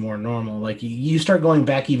much more normal. Like you start going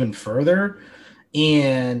back even further,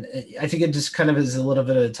 and I think it just kind of is a little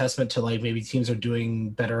bit of a testament to like maybe teams are doing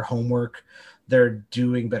better homework, they're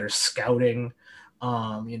doing better scouting.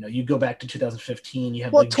 You go back to 2015, you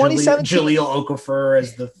have like Jahlil Okafor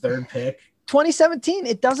as the 3rd pick. 2017,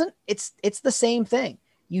 it's the same thing.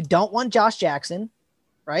 You don't want Josh Jackson,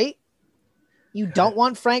 right? You don't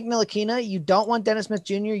want Frank Ntilikina. You don't want Dennis Smith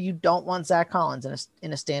Jr. You don't want Zach Collins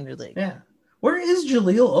in a standard league. Yeah. Where is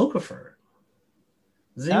Jahlil Okafor?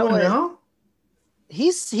 Does anyone know? He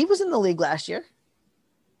was in the league last year.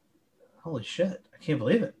 Holy shit. I can't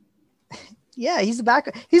believe it. Yeah, he's a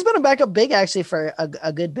backup. He's been a backup big actually for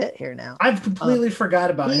a good bit here now. I've completely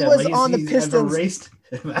forgot about him. He was on the Pistons. I've erased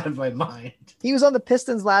him out of my mind. He was on the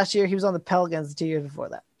Pistons last year. He was on the Pelicans the 2 years before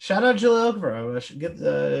that. Shout out Jahlil Okafor. I should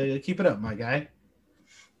keep it up, my guy.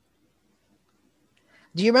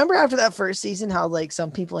 Do you remember after that first season how like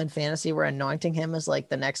some people in fantasy were anointing him as like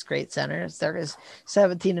the next great center? There is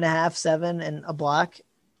 17 and a half, 7 and a block.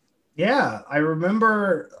 Yeah, I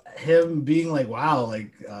remember him being like, wow,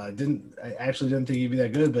 like I actually didn't think he'd be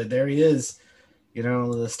that good, but there he is. You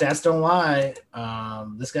know, the stats don't lie.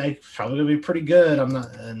 This guy's probably gonna be pretty good.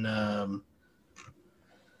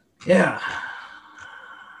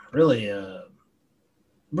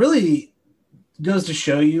 Really goes to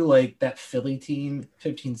show you like that Philly team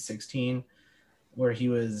 15-16 where he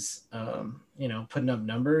was putting up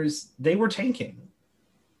numbers, they were tanking.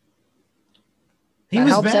 That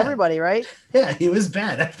helps everybody, right? Yeah, he was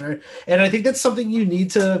bad after. And I think that's something you need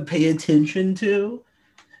to pay attention to,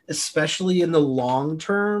 especially in the long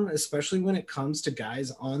term, especially when it comes to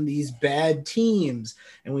guys on these bad teams.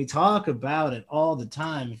 And we talk about it all the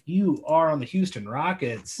time. If you are on the Houston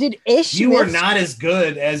Rockets, dude, you are not as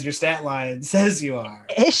good as your stat line says you are.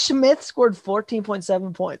 Ish Smith scored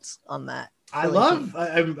 14.7 points on that. I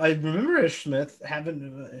remember Ish Smith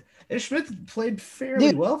having Ish Smith played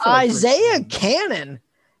fairly well for Isaiah Cannon,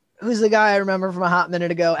 who's the guy I remember from a hot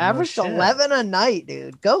minute ago, averaged 11 a night,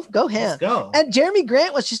 dude. Go him. Let's go. And Jeremy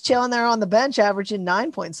Grant was just chilling there on the bench, averaging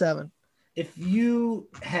 9.7. If you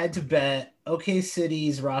had to bet OK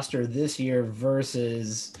City's roster this year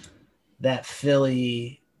versus that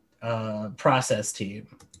Philly process team,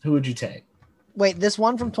 who would you take? Wait, this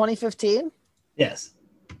one from 2015? Yes.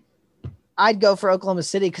 I'd go for Oklahoma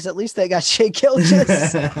City because at least they got Shai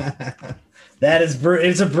Gilgeous.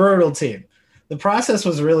 It's a brutal team. The process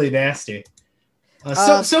was really nasty.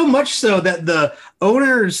 So much so that the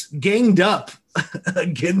owners ganged up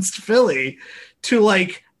against Philly to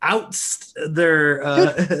like oust their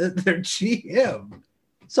GM.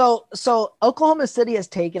 So Oklahoma City has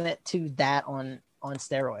taken it to that on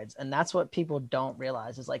steroids. And that's what people don't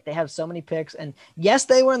realize is like they have so many picks. And yes,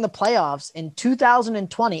 they were in the playoffs in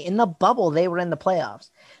 2020. In the bubble, they were in the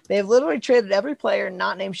playoffs. They've literally traded every player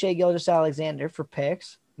not named Shai Gilgeous-Alexander for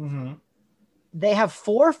picks. Mm-hmm. They have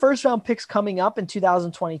 4 first-round picks coming up in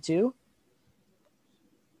 2022.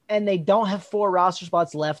 And they don't have 4 roster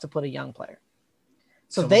spots left to put a young player.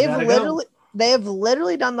 So they have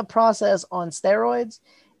literally done the process on steroids.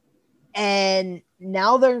 And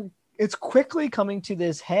now it's quickly coming to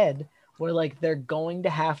this head where like they're going to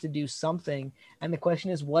have to do something. And the question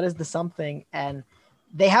is, what is the something? And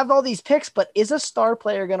they have all these picks, but is a star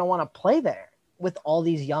player going to want to play there with all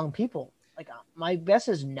these young people? Like my guess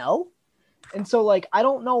is no. And so like, I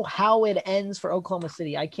don't know how it ends for Oklahoma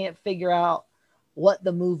City. I can't figure out what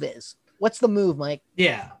the move is. What's the move, Mike?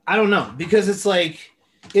 Yeah, I don't know because it's like,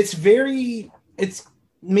 it's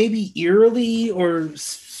maybe eerily or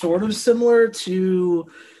sort of similar to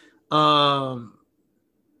the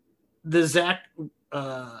Zach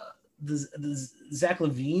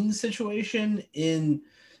LaVine situation in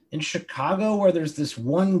Chicago, where there's this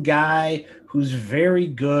one guy who's very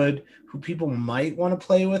good, who people might want to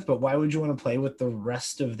play with, but why would you want to play with the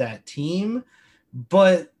rest of that team?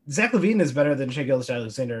 But Zach LaVine is better than Shai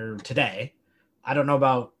Gilgeous-Alexander today. I don't know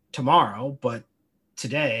about tomorrow, but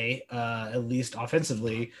today, at least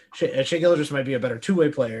offensively, Shai Gilgeous might be a better two-way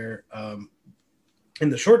player in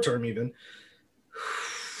the short term even.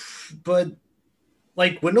 But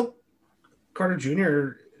like Wendell Carter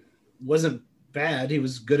Jr. wasn't bad. He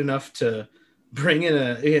was good enough to bring in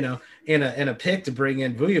a pick to bring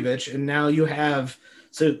in Vujovic, and now you have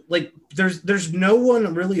there's no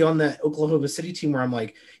one really on that Oklahoma City team where I'm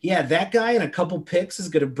like, yeah, that guy and a couple picks is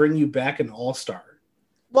going to bring you back an all-star.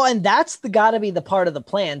 Well, and that's got to be the part of the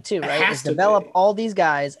plan too, right? Is develop all these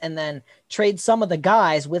guys and then trade some of the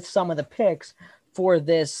guys with some of the picks for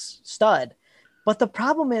this stud. But the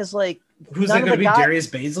problem is like, who's that going to be? Darius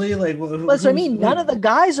Baisley? Like, that's what I mean. None of the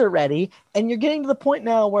guys are ready, and you're getting to the point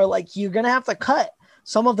now where like you're going to have to cut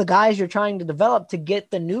some of the guys you're trying to develop to get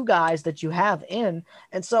the new guys that you have in.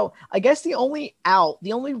 And so I guess the only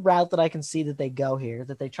route that I can see that they go here,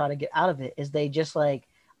 that they try to get out of it, is they just like,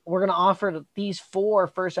 we're going to offer these 4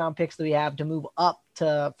 first-round picks that we have to move up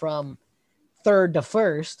to from 3rd to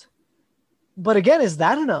 1st. But again, is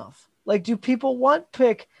that enough? Like, do people want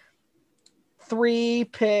pick 3,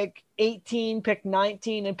 pick 18, pick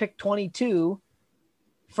 19, and pick 22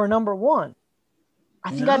 for number 1?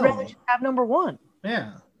 I think I'd rather just have number 1.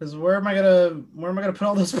 Yeah, because where am I gonna put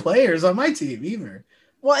all those players on my team either?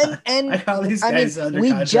 Well, and I got all these guys under we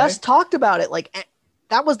contract. just talked about it. Like,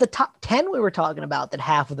 that was the top 10 we were talking about that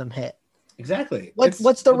half of them hit. Exactly.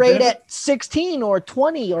 What's the rate at 16 or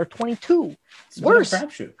 20 or 22? It's worse. A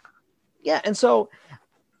crapshoot. Yeah, and so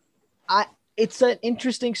it's an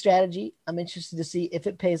interesting strategy. I'm interested to see if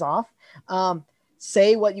it pays off.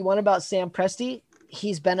 Say what you want about Sam Presti.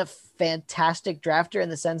 He's been a fantastic drafter in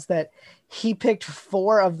the sense that he picked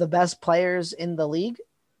 4 of the best players in the league.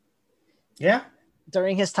 Yeah.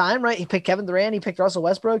 During his time, right? He picked Kevin Durant. He picked Russell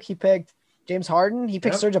Westbrook. He picked James Harden. He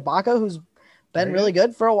picked Serge Ibaka, who's been really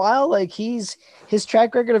good for a while. Like, his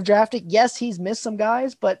track record of drafting. Yes, he's missed some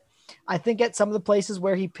guys, but I think at some of the places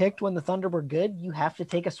where he picked when the Thunder were good, you have to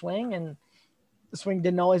take a swing, and the swing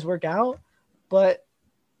didn't always work out. But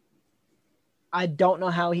I don't know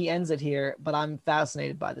how he ends it here, but I'm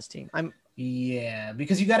fascinated by this team. Yeah,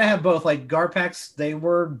 because you got to have both. Like, Garpax, they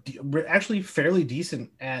were actually fairly decent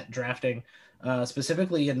at drafting,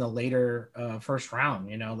 specifically in the later first round.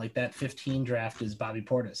 You know, like that 15 draft is Bobby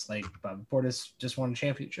Portis. Like, Bobby Portis just won a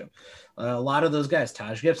championship. A lot of those guys,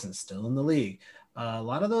 Taj Gibson, still in the league. A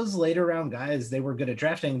lot of those later round guys, they were good at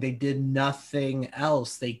drafting. They did nothing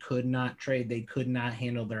else. They could not trade. They could not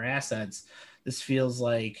handle their assets. This feels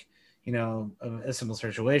like, you know, a similar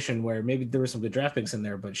situation where maybe there were some good draft picks in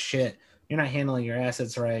there, but shit, you're not handling your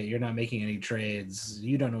assets right. You're not making any trades.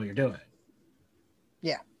 You don't know what you're doing.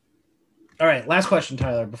 Yeah. All right. Last question,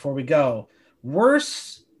 Tyler, before we go.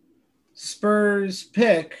 Worst Spurs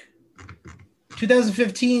pick,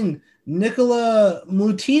 2015, Nikola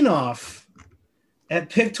Mutinov at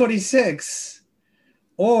pick 26,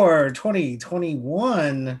 or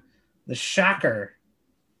 2021, the shocker,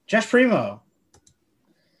 Josh Primo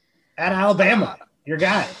at Alabama, your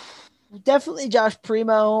guy. Definitely Josh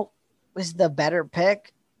Primo was the better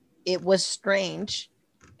pick. It was strange.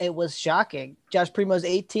 It was shocking. Josh Primo's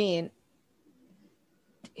 18.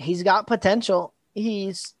 He's got potential.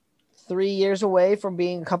 He's 3 years away from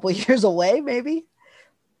being a couple of years away, maybe.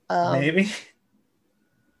 Maybe.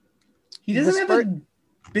 He doesn't have the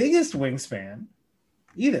biggest wingspan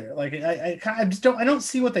either. Like, I don't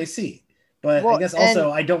see what they see. But I guess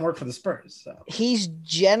also I don't work for the Spurs. So he's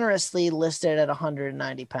generously listed at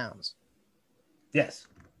 190 pounds. Yes.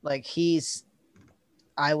 Like,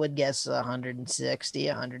 I would guess 160,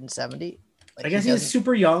 170. Like, I guess he's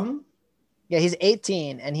super young. Yeah, he's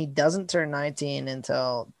 18 and he doesn't turn 19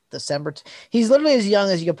 until December. He's literally as young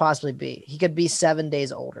as you could possibly be. He could be 7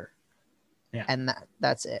 days older. Yeah. And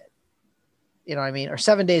that's it. You know what I mean? Or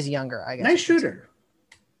 7 days younger, I guess. Nice shooter.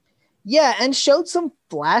 Yeah, and showed some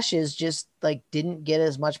flashes, just like didn't get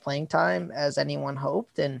as much playing time as anyone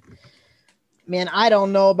hoped. And man, I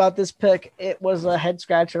don't know about this pick. It was a head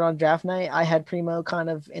scratcher on draft night. I had Primo kind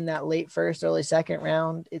of in that late first, early second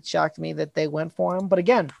round. It shocked me that they went for him. But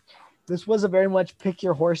again, this was a very much pick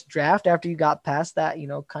your horse draft after you got past that, you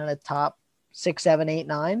know, kind of top 6, 7, 8,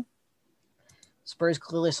 9. Spurs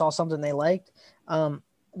clearly saw something they liked.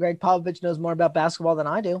 Greg Popovich knows more about basketball than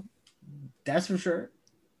I do. That's for sure.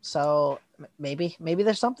 So maybe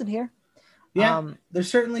there's something here. Yeah, there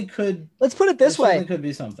certainly could. Let's put it this way. Certainly could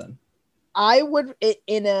be something. I would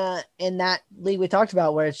in that league we talked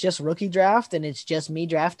about where it's just rookie draft and it's just me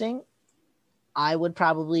drafting. I would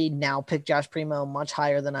probably now pick Josh Primo much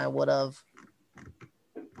higher than I would have.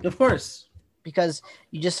 Of course, because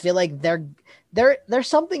you just feel like there's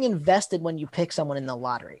something invested when you pick someone in the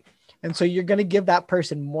lottery, and so you're going to give that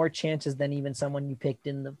person more chances than even someone you picked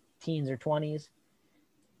in the teens or 20s.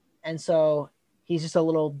 And so he's just a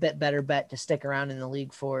little bit better bet to stick around in the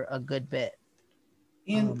league for a good bit.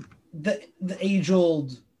 And the age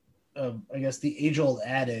old, I guess the age old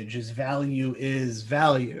adage is value is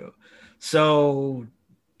value. So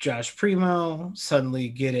Josh Primo suddenly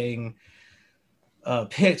getting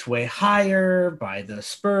picked way higher by the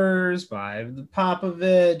Spurs, by the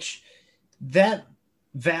Popovich, that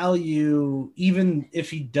value, even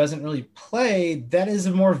if he doesn't really play, that is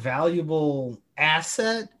a more valuable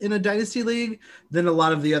asset in a dynasty league than a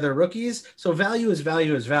lot of the other rookies. So value is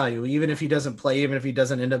value is value, even if he doesn't play, even if he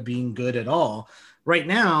doesn't end up being good at all. Right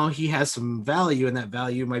now, he has some value, and that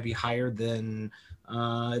value might be higher than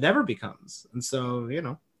it ever becomes. And so, you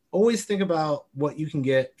know, always think about what you can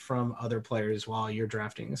get from other players while you're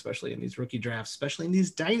drafting, especially in these rookie drafts, especially in these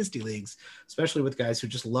dynasty leagues, especially with guys who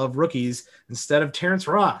just love rookies instead of Terrence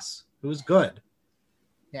Ross, who was good.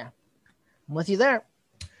 Yeah, I'm with you there.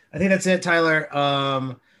 I think that's it, Tyler.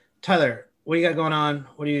 Tyler, What do you got going on?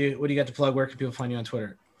 What do you got to plug? Where can people find you on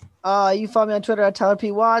Twitter? You follow me on Twitter at Tyler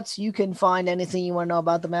P. Watts. You can find anything you want to know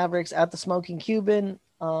about the Mavericks at the Smoking Cuban.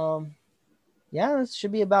 Yeah, this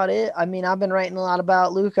should be about it. I mean, I've been writing a lot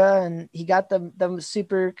about Luka, and he got the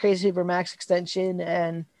super crazy super max extension,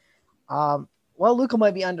 and Luka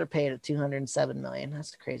might be underpaid at $207 million.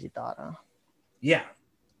 That's a crazy thought, huh? Yeah.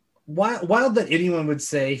 Wild that anyone would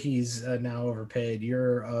say he's now overpaid.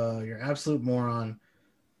 You're absolute moron.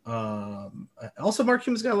 Also, Mark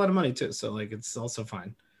Cuban's got a lot of money too, so like it's also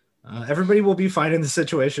fine. Everybody will be fine in the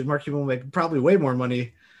situation. Mark Cuban will make probably way more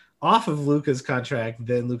money off of Luka's contract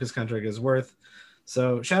than Luka's contract is worth.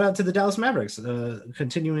 So shout out to the Dallas Mavericks,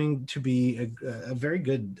 continuing to be a very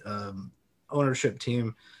good ownership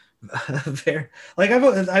team. I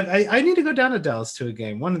need to go down to Dallas to a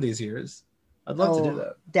game one of these years. I'd love to do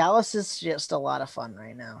that. Dallas is just a lot of fun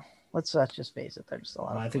right now. Let's just face it. They're just a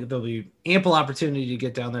lot of fun. I think there'll be ample opportunity to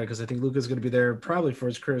get down there because I think Luka's going to be there probably for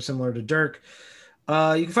his career, similar to Dirk.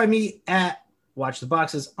 You can find me at Watch the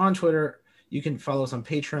Boxes on Twitter. You can follow us on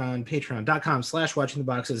Patreon,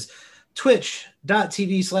 patreon.com/watchingtheboxes,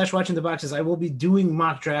 twitch.tv/watchingtheboxes. I will be doing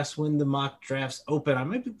mock drafts when the mock drafts open. I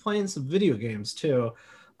might be playing some video games too.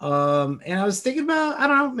 And I was thinking about, I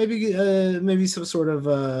don't know, maybe some sort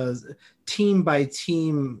of team by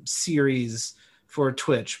team series for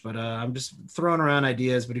Twitch, but I'm just throwing around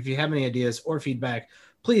ideas. But if you have any ideas or feedback,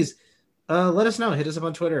 please let us know. Hit us up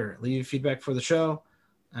on Twitter, leave feedback for the show,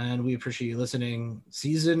 and we appreciate you listening.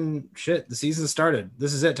 The season started.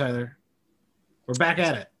 This is it, Tyler. We're back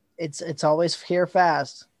at it. It's always here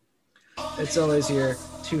fast. It's always here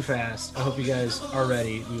too fast. I hope you guys are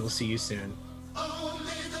ready. We will see you soon.